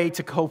bad way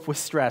to cope with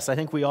stress. I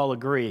think we all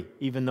agree,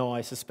 even though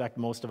I suspect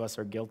most of us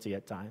are guilty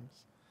at times.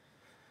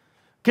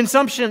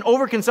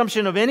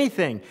 Overconsumption of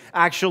anything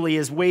actually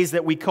is ways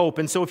that we cope.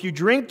 And so if you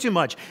drink too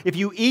much, if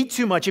you eat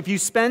too much, if you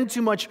spend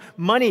too much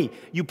money,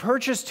 you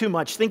purchase too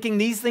much, thinking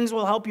these things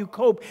will help you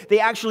cope, they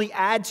actually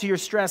add to your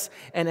stress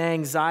and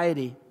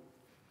anxiety.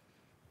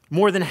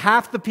 More than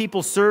half the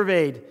people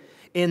surveyed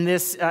in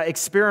this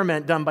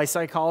experiment done by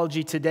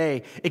Psychology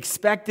Today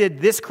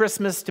expected this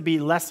Christmas to be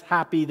less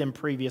happy than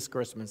previous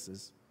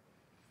Christmases.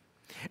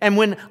 And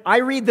when I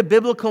read the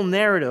biblical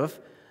narrative,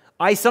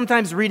 I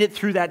sometimes read it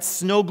through that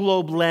snow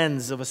globe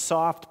lens of a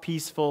soft,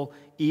 peaceful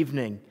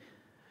evening.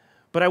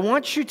 But I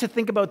want you to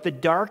think about the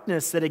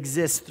darkness that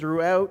exists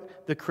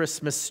throughout the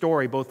Christmas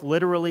story, both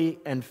literally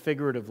and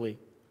figuratively.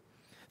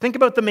 Think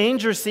about the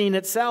manger scene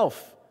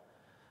itself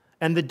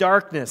and the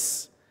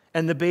darkness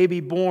and the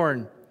baby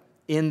born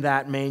in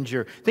that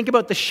manger. Think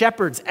about the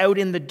shepherds out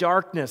in the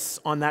darkness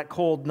on that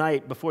cold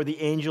night before the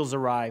angels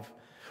arrive,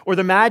 or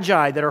the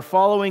magi that are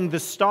following the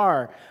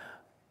star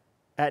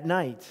at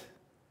night,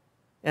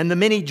 and the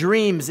many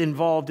dreams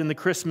involved in the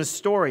Christmas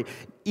story.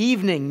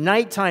 Evening,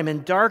 nighttime,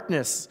 and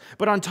darkness.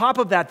 But on top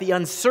of that, the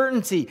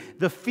uncertainty,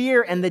 the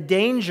fear, and the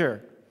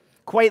danger,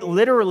 quite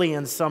literally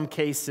in some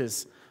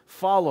cases,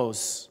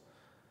 follows.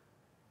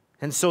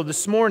 And so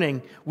this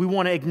morning, we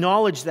want to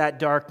acknowledge that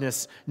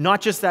darkness,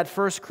 not just that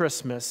first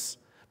Christmas,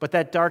 but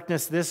that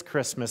darkness this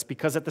Christmas,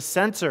 because at the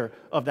center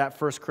of that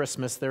first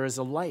Christmas, there is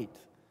a light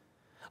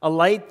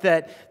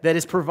that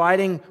is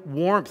providing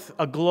warmth,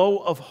 a glow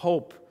of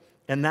hope,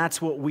 and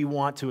that's what we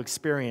want to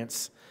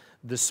experience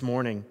this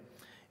morning.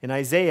 In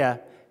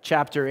Isaiah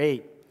chapter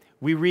 8,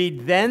 we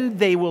read, "Then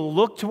they will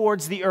look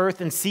towards the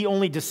earth and see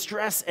only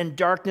distress and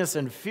darkness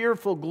and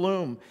fearful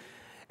gloom."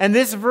 And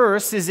this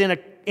verse is in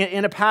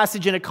a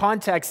passage, in a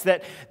context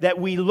that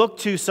we look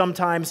to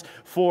sometimes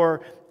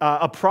for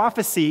a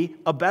prophecy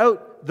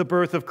about the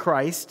birth of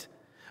Christ.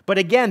 But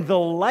again, the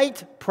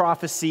light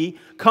prophecy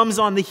comes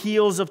on the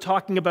heels of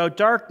talking about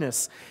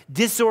darkness,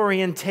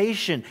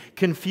 disorientation,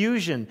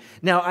 confusion.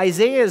 Now,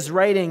 Isaiah is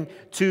writing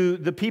to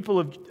the people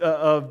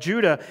of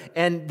Judah,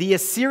 and the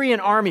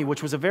Assyrian army,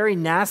 which was a very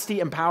nasty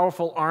and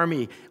powerful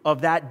army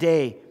of that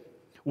day,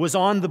 was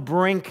on the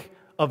brink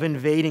of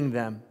invading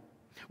them.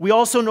 We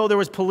also know there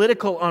was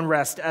political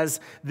unrest as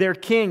their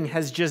king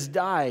has just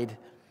died.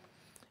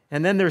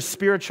 And then there's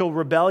spiritual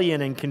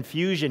rebellion and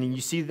confusion, and you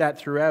see that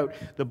throughout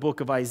the book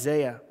of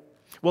Isaiah.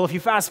 Well, if you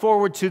fast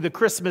forward to the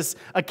Christmas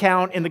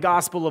account in the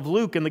Gospel of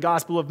Luke and the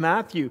Gospel of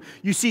Matthew,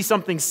 you see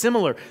something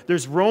similar.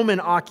 There's Roman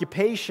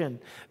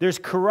occupation, there's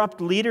corrupt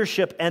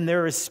leadership, and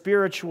there is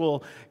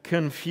spiritual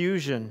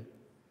confusion.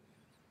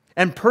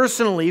 And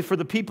personally, for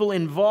the people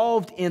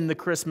involved in the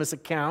Christmas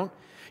account,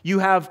 you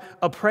have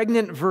a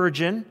pregnant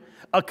virgin,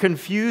 a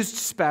confused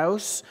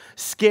spouse,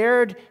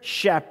 scared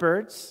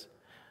shepherds.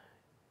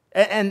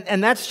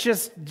 And that's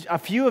just a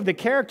few of the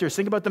characters.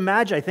 Think about the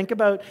Magi. Think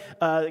about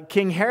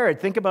King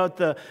Herod. Think about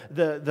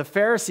the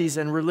Pharisees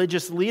and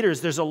religious leaders.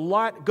 There's a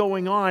lot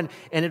going on,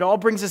 and it all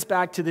brings us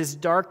back to this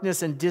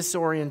darkness and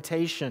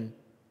disorientation.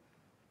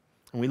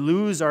 And we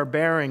lose our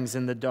bearings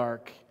in the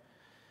dark.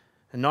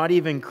 And not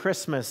even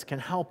Christmas can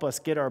help us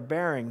get our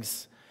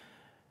bearings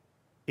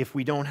if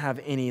we don't have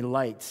any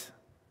light.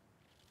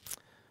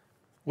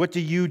 What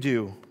do you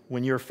do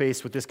when you're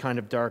faced with this kind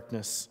of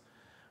darkness?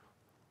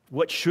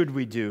 What should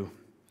we do?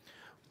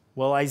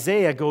 Well,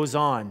 Isaiah goes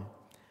on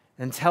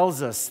and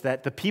tells us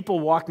that the people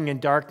walking in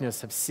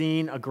darkness have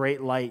seen a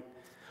great light.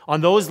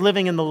 On those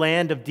living in the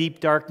land of deep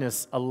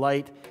darkness, a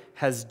light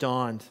has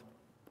dawned.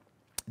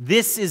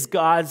 This is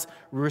God's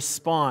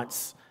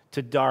response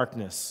to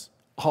darkness,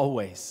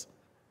 always.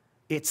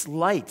 It's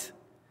light.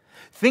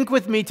 Think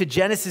with me to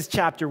Genesis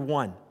chapter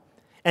 1.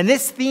 And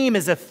this theme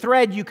is a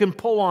thread you can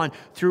pull on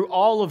through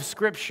all of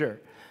Scripture.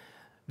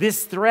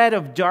 This thread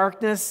of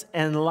darkness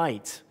and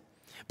light.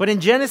 But in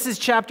Genesis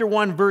chapter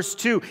 1, verse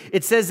 2,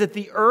 it says that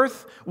the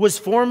earth was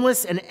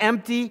formless and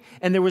empty,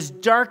 and there was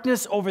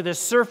darkness over the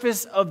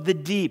surface of the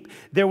deep.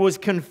 There was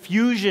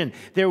confusion.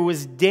 There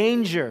was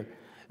danger.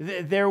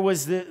 There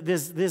was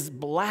this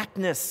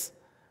blackness.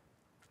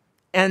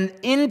 And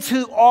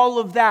into all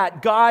of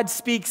that, God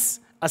speaks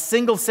a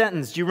single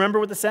sentence. Do you remember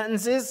what the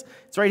sentence is?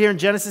 It's right here in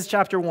Genesis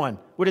chapter 1.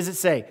 What does it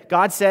say?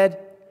 God said,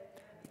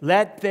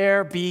 Let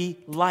there be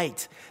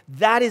light.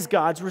 That is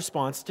God's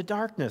response to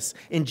darkness.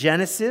 In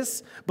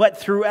Genesis, but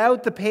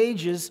throughout the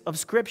pages of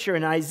Scripture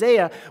in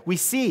Isaiah, we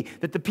see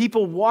that the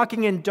people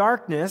walking in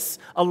darkness,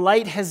 a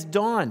light has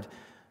dawned.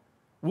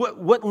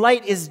 What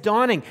light is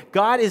dawning?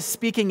 God is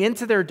speaking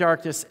into their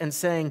darkness and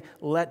saying,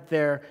 let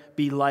there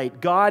be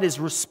light. God is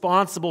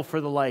responsible for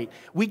the light.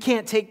 We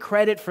can't take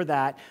credit for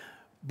that,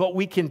 but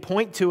we can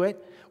point to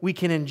it. We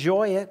can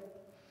enjoy it.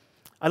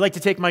 I like to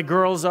take my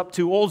girls up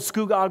to Old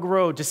Scugog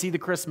Road to see the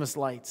Christmas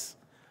lights.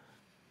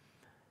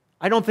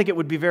 I don't think it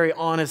would be very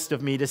honest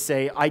of me to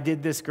say, I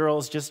did this,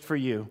 girls, just for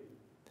you.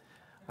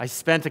 I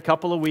spent a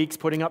couple of weeks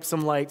putting up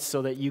some lights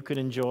so that you could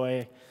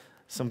enjoy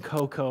some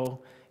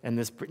cocoa and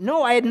this.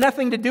 No, I had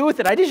nothing to do with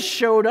it. I just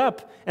showed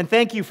up. And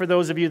thank you for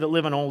those of you that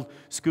live on Old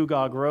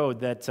Scugog Road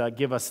that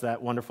give us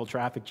that wonderful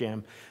traffic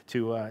jam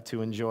to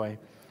enjoy.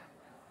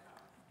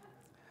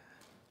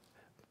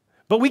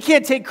 But we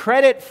can't take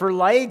credit for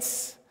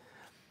lights.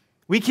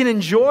 We can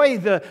enjoy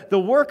the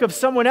work of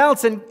someone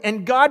else,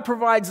 and God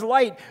provides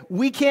light.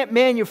 We can't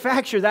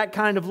manufacture that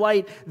kind of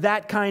light,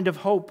 that kind of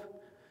hope.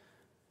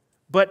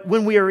 But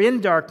when we are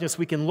in darkness,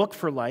 we can look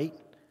for light.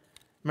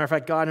 Matter of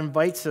fact, God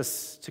invites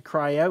us to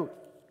cry out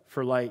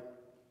for light.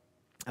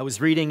 I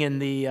was reading in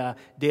the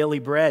Daily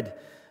Bread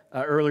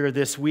earlier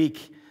this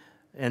week,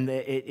 and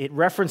it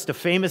referenced a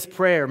famous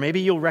prayer. Maybe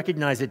you'll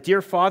recognize it.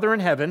 Dear Father in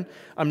heaven,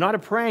 I'm not a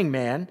praying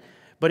man,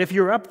 but if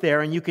you're up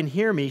there and you can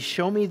hear me,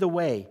 show me the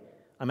way.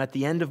 I'm at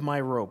the end of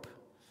my rope.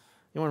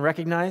 Anyone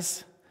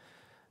recognize?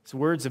 It's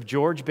words of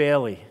George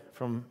Bailey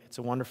from It's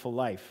a Wonderful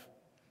Life.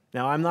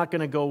 Now, I'm not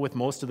going to go with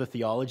most of the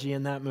theology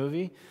in that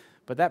movie,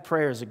 but that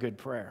prayer is a good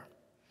prayer.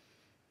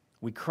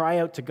 We cry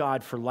out to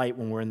God for light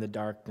when we're in the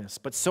darkness.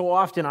 But so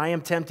often I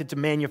am tempted to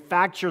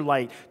manufacture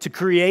light, to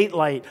create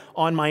light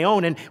on my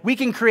own. And we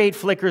can create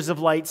flickers of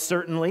light,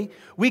 certainly.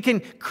 We can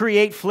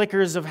create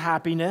flickers of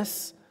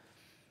happiness.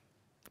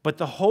 But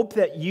the hope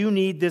that you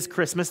need this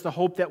Christmas, the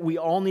hope that we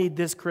all need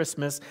this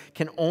Christmas,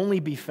 can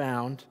only be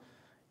found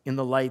in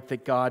the light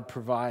that God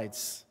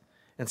provides.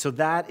 And so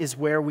that is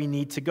where we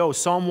need to go.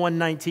 Psalm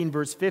 119,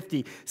 verse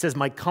 50 says,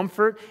 my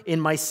comfort in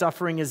my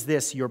suffering is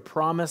this, your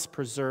promise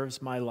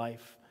preserves my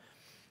life.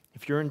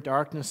 If you're in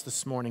darkness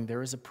this morning,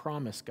 there is a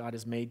promise God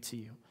has made to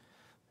you.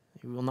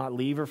 He will not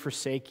leave or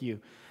forsake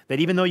you. That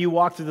even though you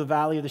walk through the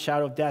valley of the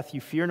shadow of death,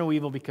 you fear no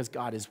evil because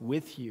God is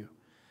with you.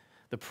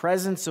 The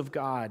presence of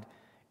God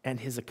and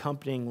His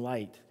accompanying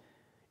light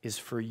is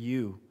for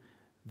you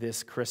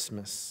this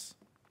Christmas.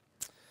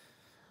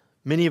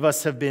 Many of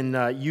us have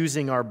been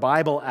using our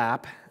Bible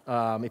app.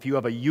 If you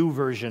have a U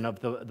version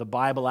of the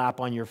Bible app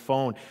on your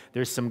phone,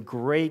 there's some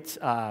great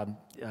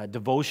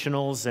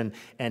devotionals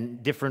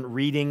and different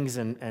readings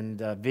and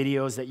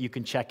videos that you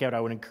can check out.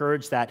 I would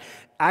encourage that.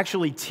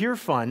 Actually, Tear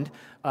Fund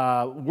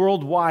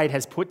worldwide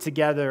has put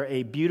together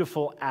a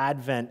beautiful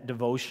Advent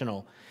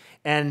devotional.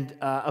 And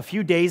a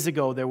few days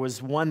ago, there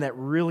was one that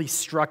really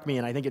struck me,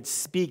 and I think it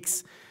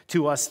speaks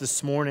to us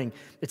this morning.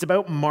 It's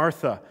about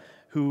Martha,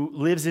 who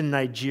lives in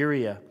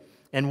Nigeria.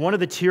 And one of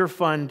the Tear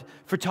Fund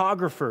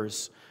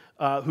photographers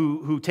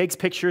who takes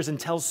pictures and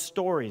tells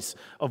stories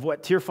of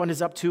what Tear Fund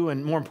is up to,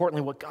 and more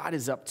importantly, what God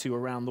is up to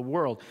around the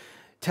world,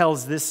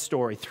 tells this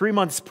story. 3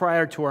 months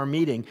prior to our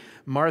meeting,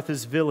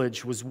 Martha's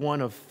village was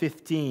one of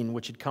 15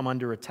 which had come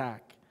under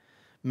attack.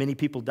 Many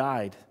people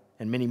died,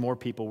 and many more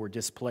people were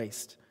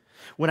displaced.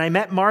 When I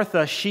met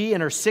Martha, she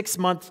and her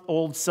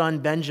 6-month-old son,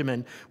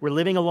 Benjamin, were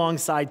living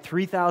alongside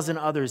 3,000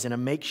 others in a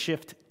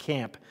makeshift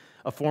camp,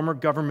 a former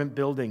government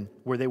building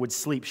where they would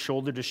sleep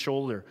shoulder to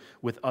shoulder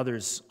with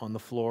others on the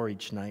floor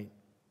each night.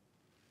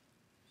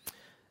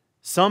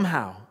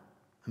 Somehow,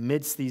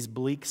 amidst these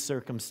bleak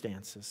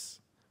circumstances,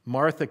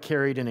 Martha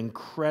carried an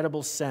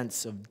incredible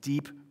sense of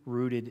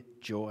deep-rooted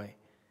joy.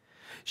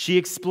 She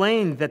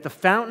explained that the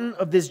fountain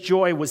of this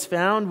joy was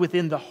found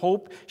within the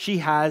hope she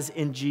has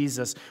in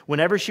Jesus.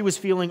 Whenever she was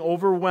feeling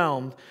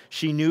overwhelmed,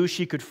 she knew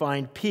she could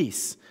find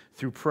peace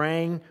through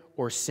praying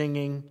or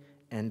singing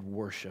and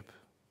worship.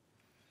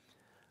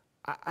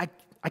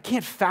 I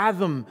can't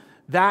fathom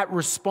that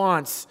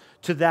response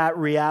to that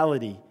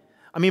reality.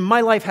 I mean,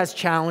 my life has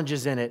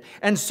challenges in it,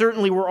 and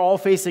certainly we're all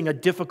facing a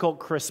difficult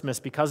Christmas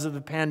because of the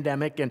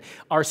pandemic, and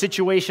our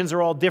situations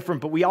are all different,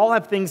 but we all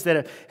have things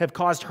that have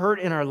caused hurt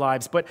in our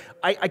lives. But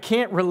I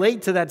can't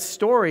relate to that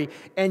story,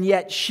 and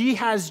yet she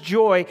has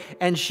joy,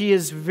 and she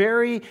is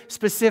very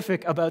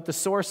specific about the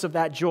source of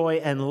that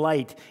joy and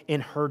light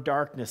in her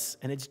darkness,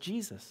 and it's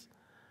Jesus.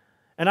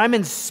 And I'm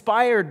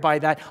inspired by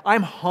that.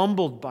 I'm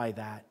humbled by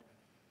that.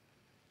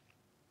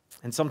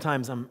 And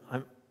sometimes I'm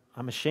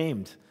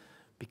ashamed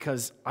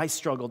because I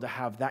struggle to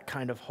have that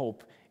kind of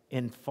hope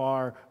in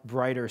far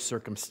brighter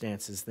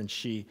circumstances than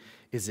she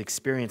is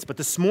experienced. But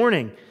this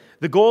morning,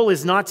 the goal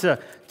is not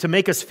to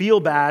make us feel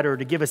bad or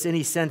to give us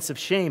any sense of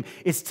shame.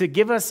 It's to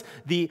give us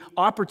the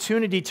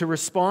opportunity to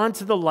respond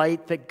to the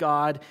light that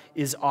God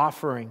is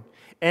offering.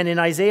 And in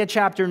Isaiah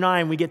chapter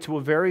 9, we get to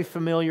a very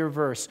familiar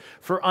verse.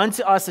 For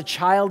unto us a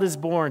child is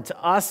born,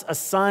 to us a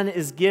son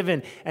is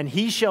given, and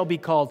he shall be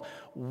called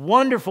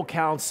Wonderful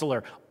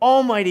Counselor,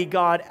 Almighty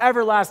God,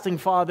 Everlasting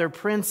Father,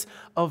 Prince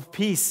of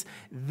Peace.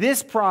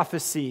 This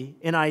prophecy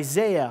in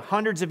Isaiah,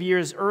 hundreds of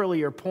years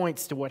earlier,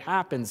 points to what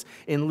happens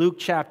in Luke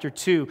chapter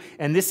 2.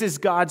 And this is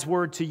God's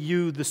word to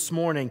you this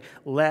morning.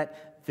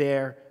 Let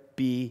there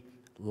be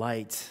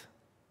light.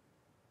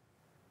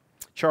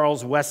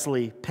 Charles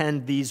Wesley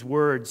penned these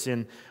words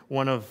in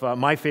one of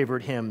my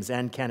favorite hymns,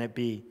 And Can It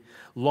Be?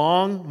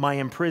 Long my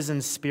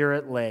imprisoned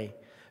spirit lay,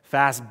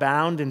 fast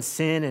bound in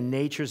sin and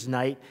nature's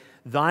night.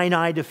 Thine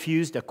eye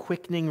diffused a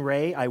quickening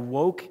ray. I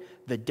woke,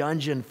 the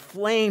dungeon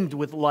flamed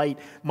with light.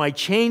 My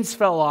chains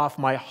fell off,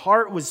 my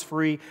heart was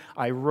free.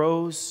 I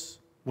rose,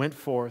 went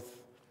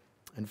forth,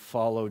 and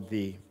followed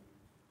thee.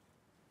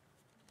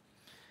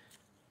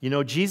 You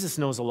know, Jesus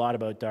knows a lot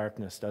about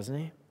darkness, doesn't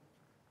he?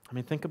 I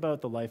mean, think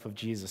about the life of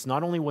Jesus.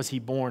 Not only was he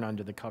born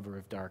under the cover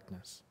of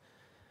darkness,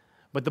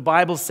 but the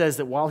Bible says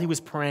that while he was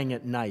praying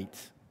at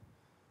night,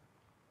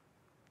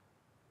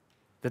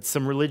 that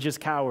some religious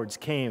cowards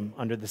came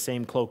under the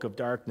same cloak of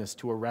darkness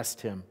to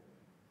arrest him.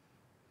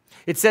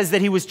 It says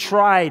that he was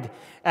tried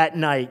at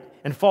night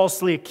and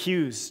falsely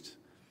accused.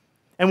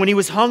 And when he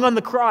was hung on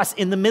the cross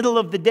in the middle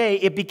of the day,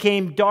 it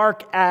became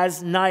dark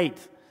as night.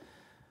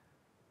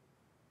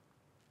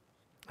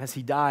 As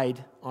he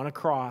died on a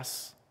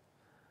cross,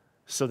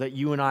 so that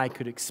you and I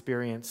could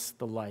experience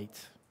the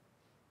light.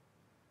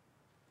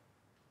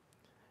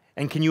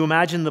 And can you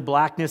imagine the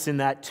blackness in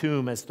that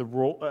tomb as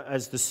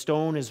the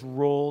stone is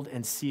rolled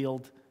and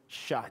sealed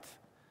shut?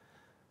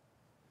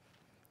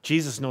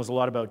 Jesus knows a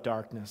lot about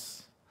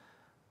darkness,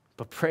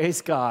 but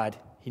praise God,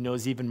 he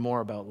knows even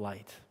more about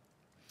light.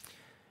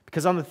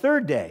 Because on the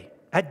third day,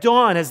 at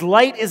dawn, as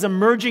light is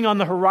emerging on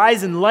the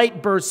horizon,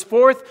 light bursts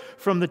forth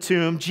from the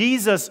tomb.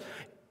 Jesus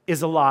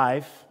is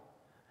alive.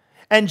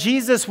 And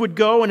Jesus would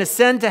go and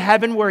ascend to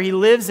heaven where he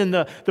lives in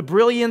the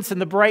brilliance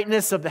and the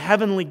brightness of the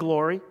heavenly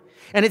glory.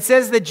 And it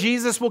says that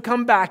Jesus will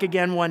come back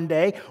again one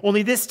day,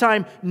 only this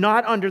time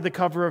not under the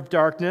cover of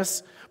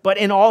darkness, but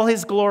in all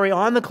his glory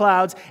on the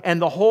clouds,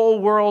 and the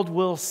whole world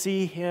will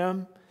see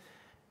him.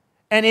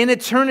 And in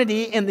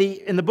eternity, in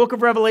the book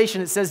of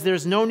Revelation, it says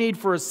there's no need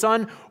for a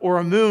sun or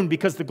a moon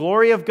because the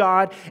glory of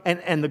God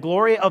and the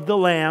glory of the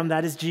Lamb,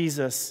 that is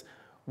Jesus,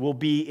 will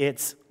be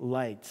its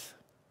light.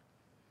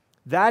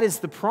 That is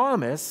the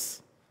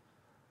promise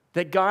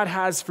that God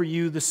has for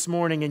you this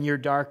morning in your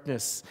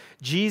darkness.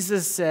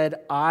 Jesus said,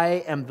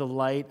 I am the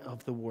light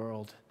of the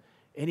world.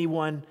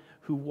 Anyone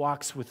who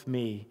walks with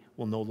me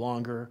will no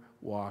longer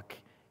walk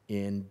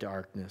in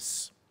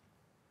darkness.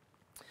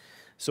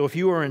 So if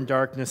you are in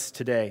darkness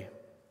today,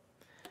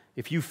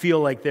 if you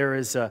feel like there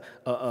is a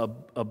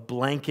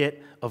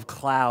blanket of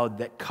cloud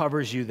that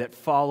covers you, that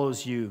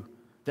follows you,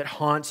 that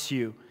haunts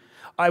you,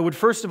 I would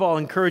first of all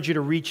encourage you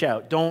to reach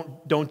out.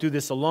 Don't do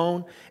this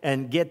alone,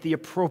 and get the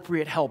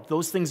appropriate help.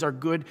 Those things are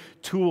good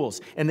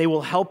tools, and they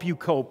will help you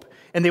cope,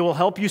 and they will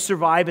help you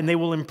survive, and they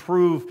will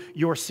improve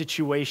your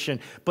situation.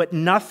 But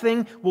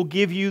nothing will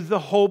give you the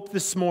hope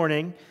this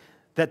morning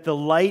that the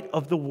light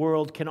of the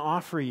world can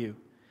offer you.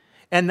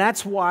 And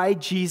that's why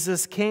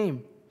Jesus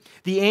came.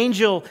 The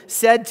angel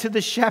said to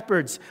the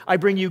shepherds, I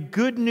bring you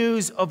good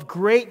news of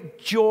great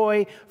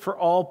joy for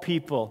all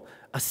people.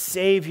 A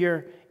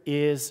Savior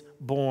is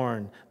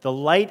born. The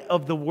light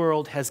of the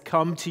world has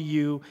come to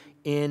you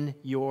in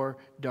your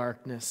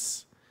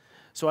darkness.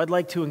 So I'd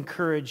like to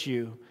encourage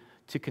you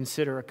to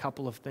consider a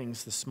couple of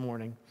things this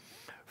morning.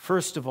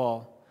 First of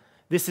all,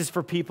 this is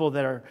for people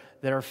that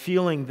are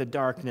feeling the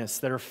darkness,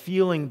 that are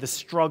feeling the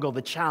struggle,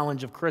 the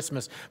challenge of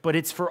Christmas, but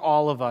it's for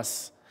all of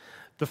us.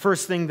 The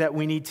first thing that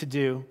we need to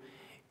do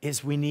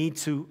is we need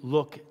to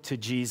look to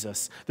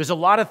Jesus. There's a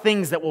lot of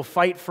things that will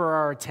fight for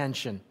our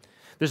attention.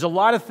 There's a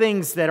lot of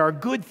things that are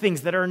good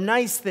things, that are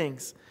nice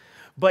things,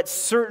 but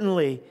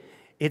certainly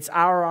it's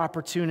our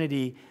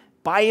opportunity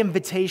by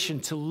invitation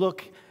to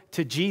look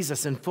to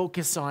Jesus and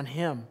focus on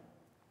him.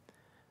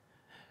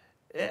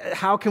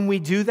 How can we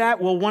do that?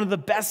 Well, one of the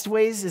best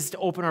ways is to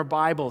open our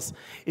Bibles,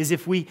 is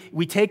if we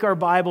take our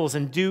Bibles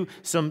and do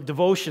some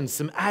devotions,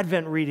 some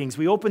Advent readings.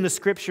 We open the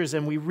scriptures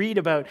and we read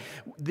about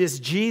this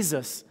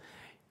Jesus,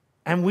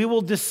 and we will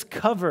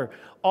discover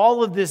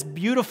all of this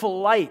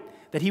beautiful light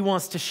that he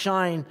wants to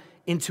shine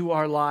into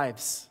our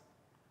lives.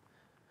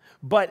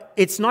 But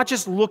it's not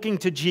just looking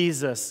to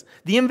Jesus.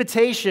 The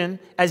invitation,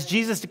 as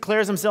Jesus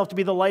declares himself to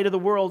be the light of the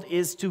world,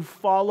 is to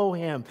follow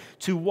him,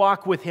 to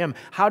walk with him.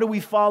 How do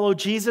we follow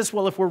Jesus?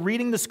 Well, if we're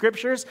reading the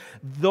scriptures,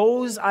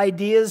 those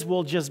ideas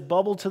will just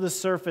bubble to the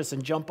surface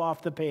and jump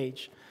off the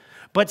page.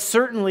 But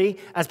certainly,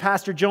 as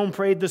Pastor Joan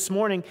prayed this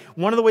morning,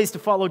 one of the ways to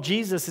follow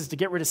Jesus is to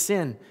get rid of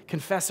sin,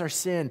 confess our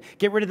sin,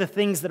 get rid of the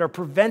things that are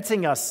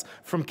preventing us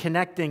from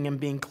connecting and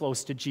being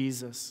close to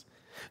Jesus.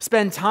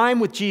 Spend time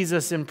with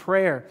Jesus in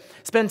prayer.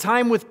 Spend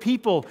time with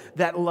people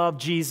that love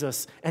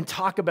Jesus and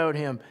talk about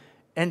him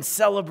and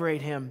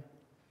celebrate him.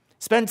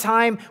 Spend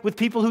time with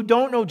people who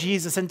don't know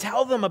Jesus and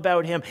tell them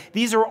about him.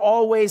 These are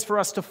all ways for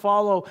us to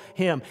follow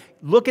him.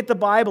 Look at the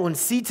Bible and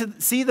see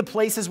the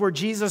places where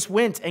Jesus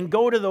went and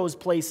go to those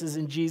places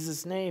in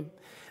Jesus' name.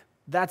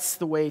 That's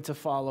the way to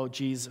follow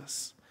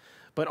Jesus.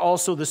 But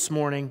also this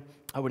morning,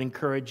 I would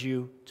encourage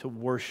you to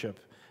worship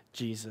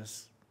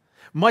Jesus.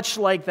 Much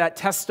like that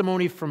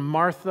testimony from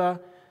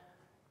Martha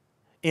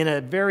in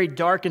a very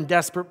dark and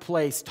desperate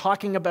place,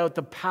 talking about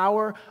the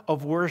power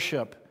of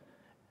worship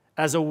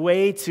as a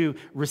way to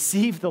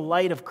receive the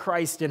light of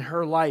Christ in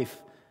her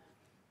life.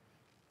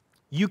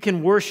 You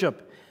can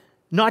worship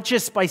not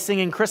just by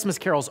singing Christmas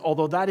carols,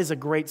 although that is a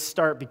great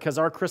start because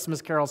our Christmas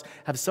carols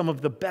have some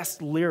of the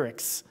best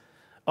lyrics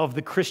of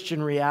the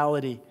Christian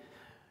reality.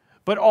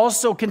 But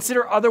also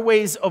consider other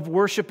ways of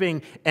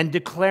worshiping and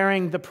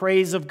declaring the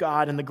praise of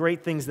God and the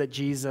great things that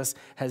Jesus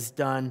has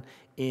done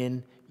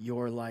in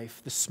your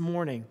life. This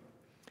morning,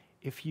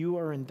 if you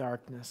are in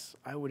darkness,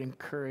 I would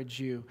encourage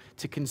you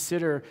to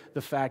consider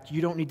the fact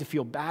you don't need to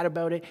feel bad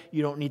about it.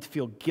 You don't need to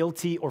feel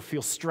guilty or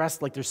feel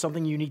stressed like there's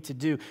something you need to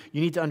do.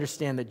 You need to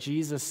understand that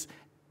Jesus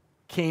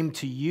came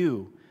to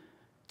you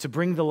to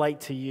bring the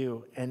light to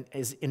you and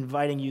is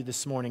inviting you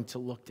this morning to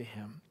look to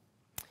him.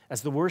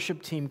 As the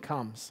worship team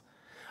comes,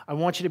 I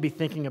want you to be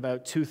thinking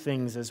about two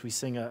things as we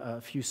sing a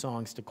few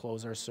songs to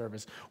close our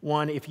service.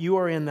 One, if you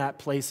are in that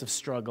place of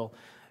struggle,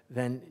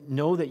 then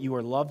know that you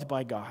are loved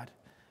by God.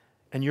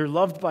 And you're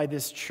loved by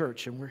this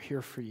church, and we're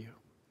here for you.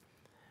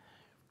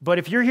 But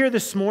if you're here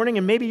this morning,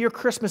 and maybe your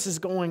Christmas is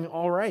going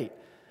all right,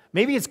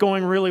 maybe it's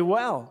going really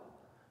well,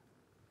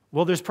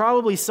 well, there's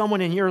probably someone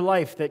in your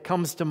life that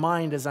comes to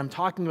mind as I'm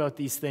talking about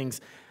these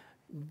things.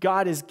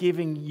 God is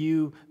giving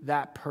you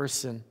that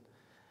person,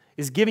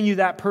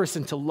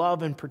 to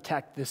love and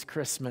protect this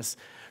Christmas,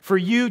 for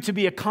you to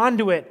be a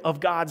conduit of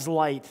God's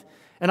light.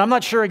 And I'm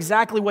not sure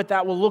exactly what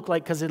that will look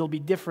like because it'll be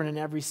different in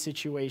every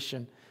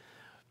situation.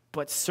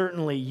 But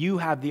certainly you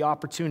have the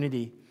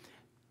opportunity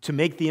to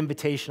make the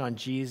invitation on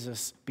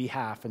Jesus'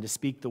 behalf and to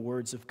speak the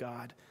words of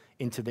God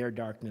into their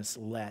darkness.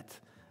 Let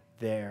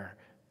there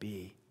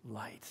be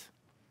light.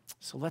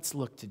 So let's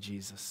look to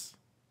Jesus.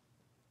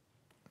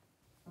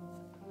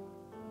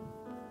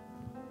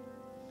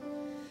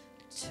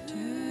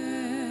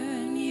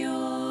 Turn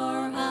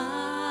your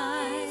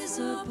eyes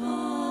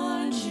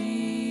upon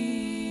Jesus.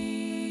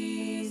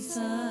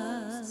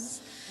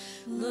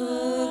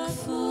 Look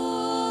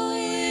full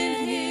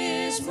in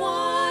his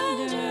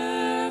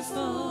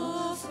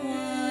wonderful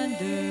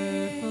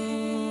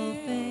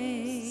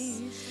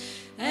face,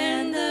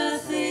 and the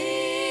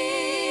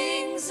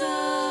things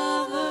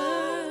of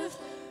earth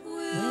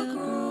will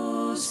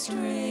grow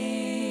strangely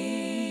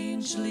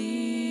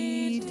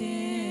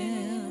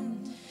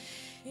dim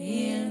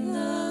in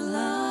the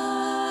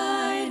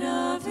light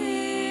of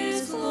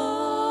his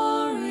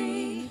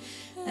glory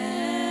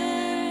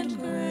and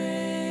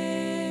grace.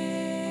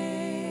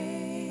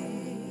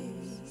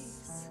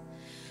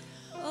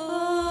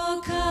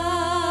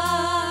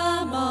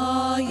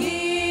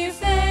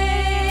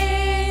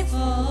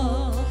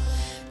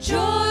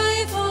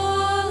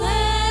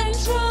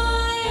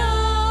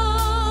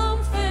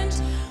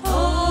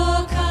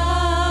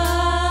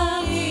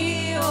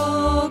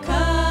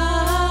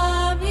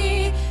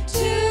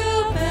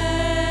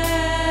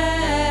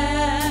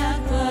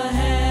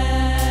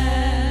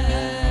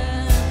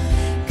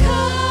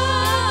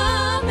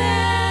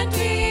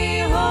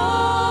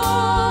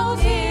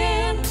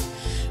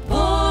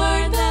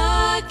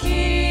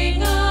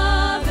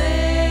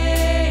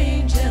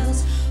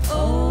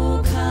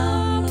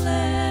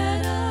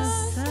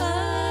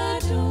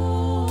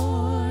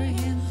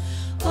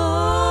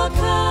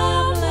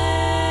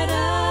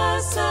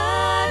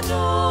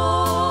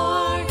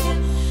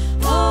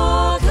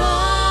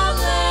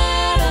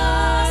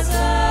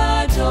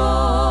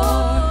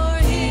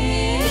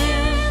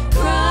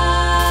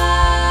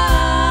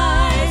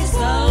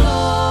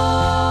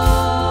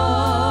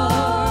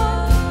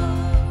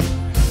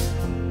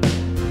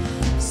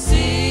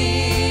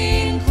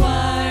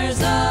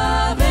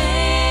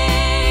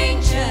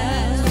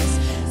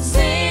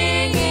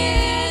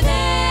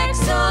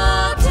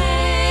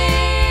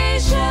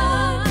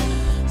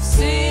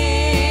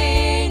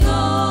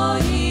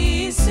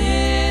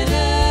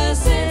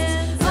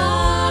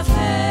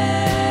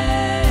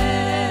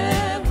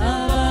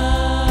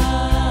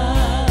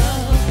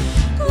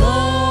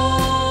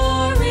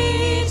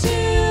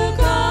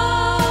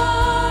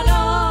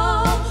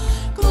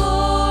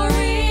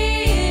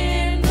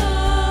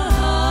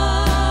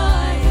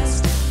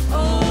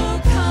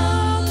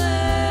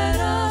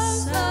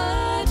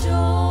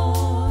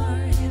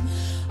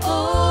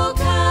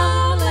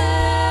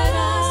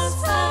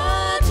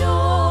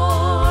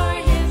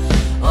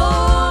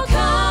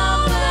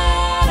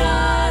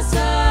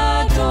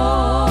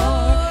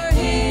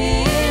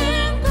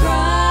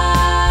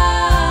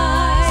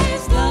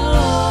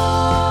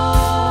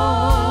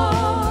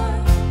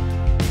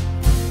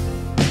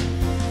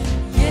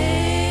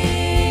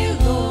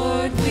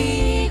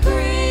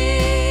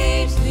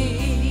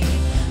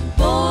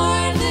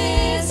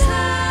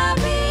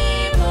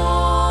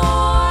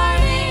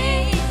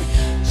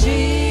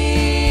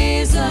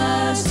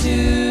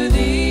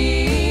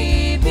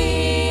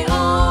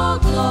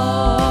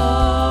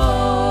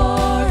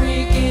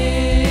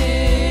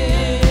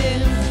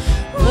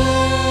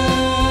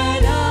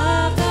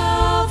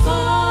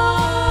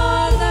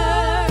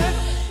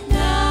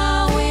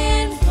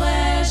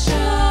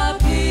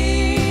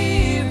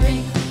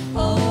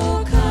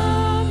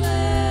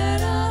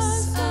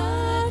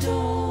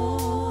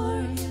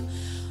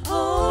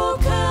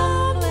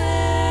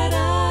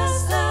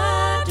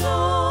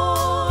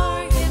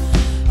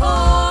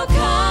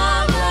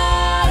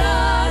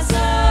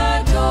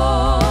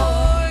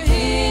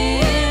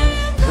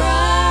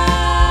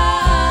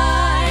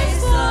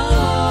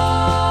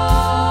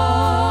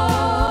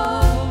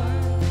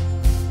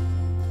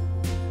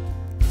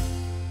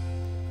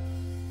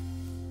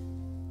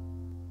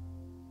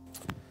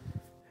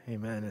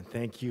 Amen. And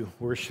thank you,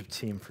 worship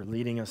team, for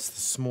leading us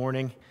this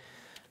morning.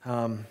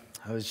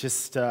 I was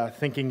just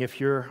thinking, if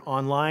you're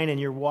online and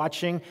you're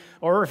watching,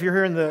 or if you're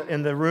here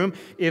in the room,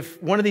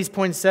 if one of these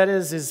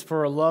poinsettias is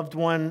for a loved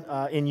one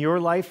in your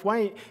life,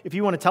 if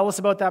you want to tell us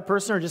about that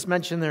person or just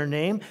mention their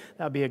name,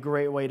 that'd be a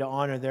great way to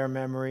honor their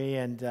memory.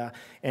 And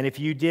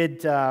if you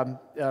did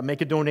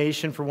make a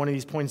donation for one of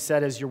these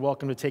poinsettias, you're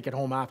welcome to take it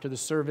home after the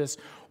service,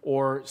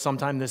 or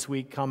sometime this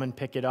week, come and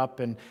pick it up.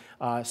 And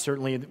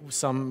certainly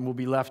some will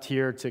be left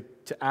here to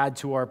add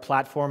to our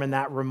platform, and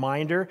that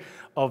reminder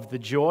of the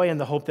joy and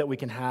the hope that we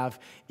can have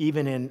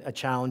even in a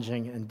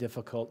challenging and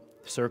difficult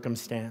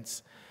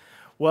circumstance.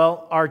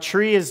 Well, our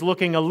tree is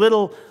looking a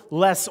little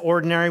less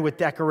ordinary with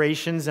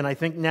decorations, and I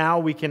think now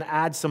we can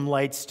add some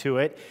lights to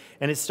it,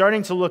 and it's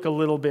starting to look a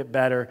little bit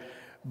better.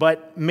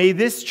 But may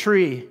this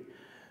tree,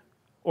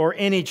 or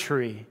any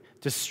tree,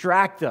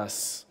 distract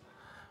us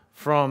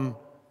from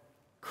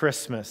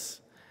Christmas.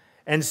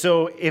 And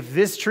so if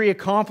this tree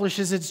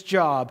accomplishes its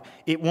job,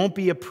 it won't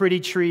be a pretty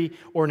tree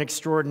or an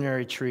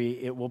extraordinary tree.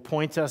 It will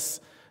point us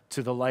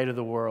to the light of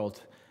the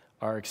world,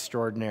 our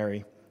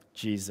extraordinary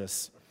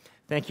Jesus.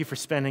 Thank you for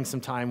spending some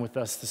time with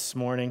us this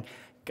morning.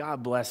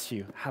 God bless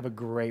you. Have a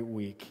great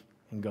week,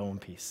 and go in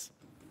peace.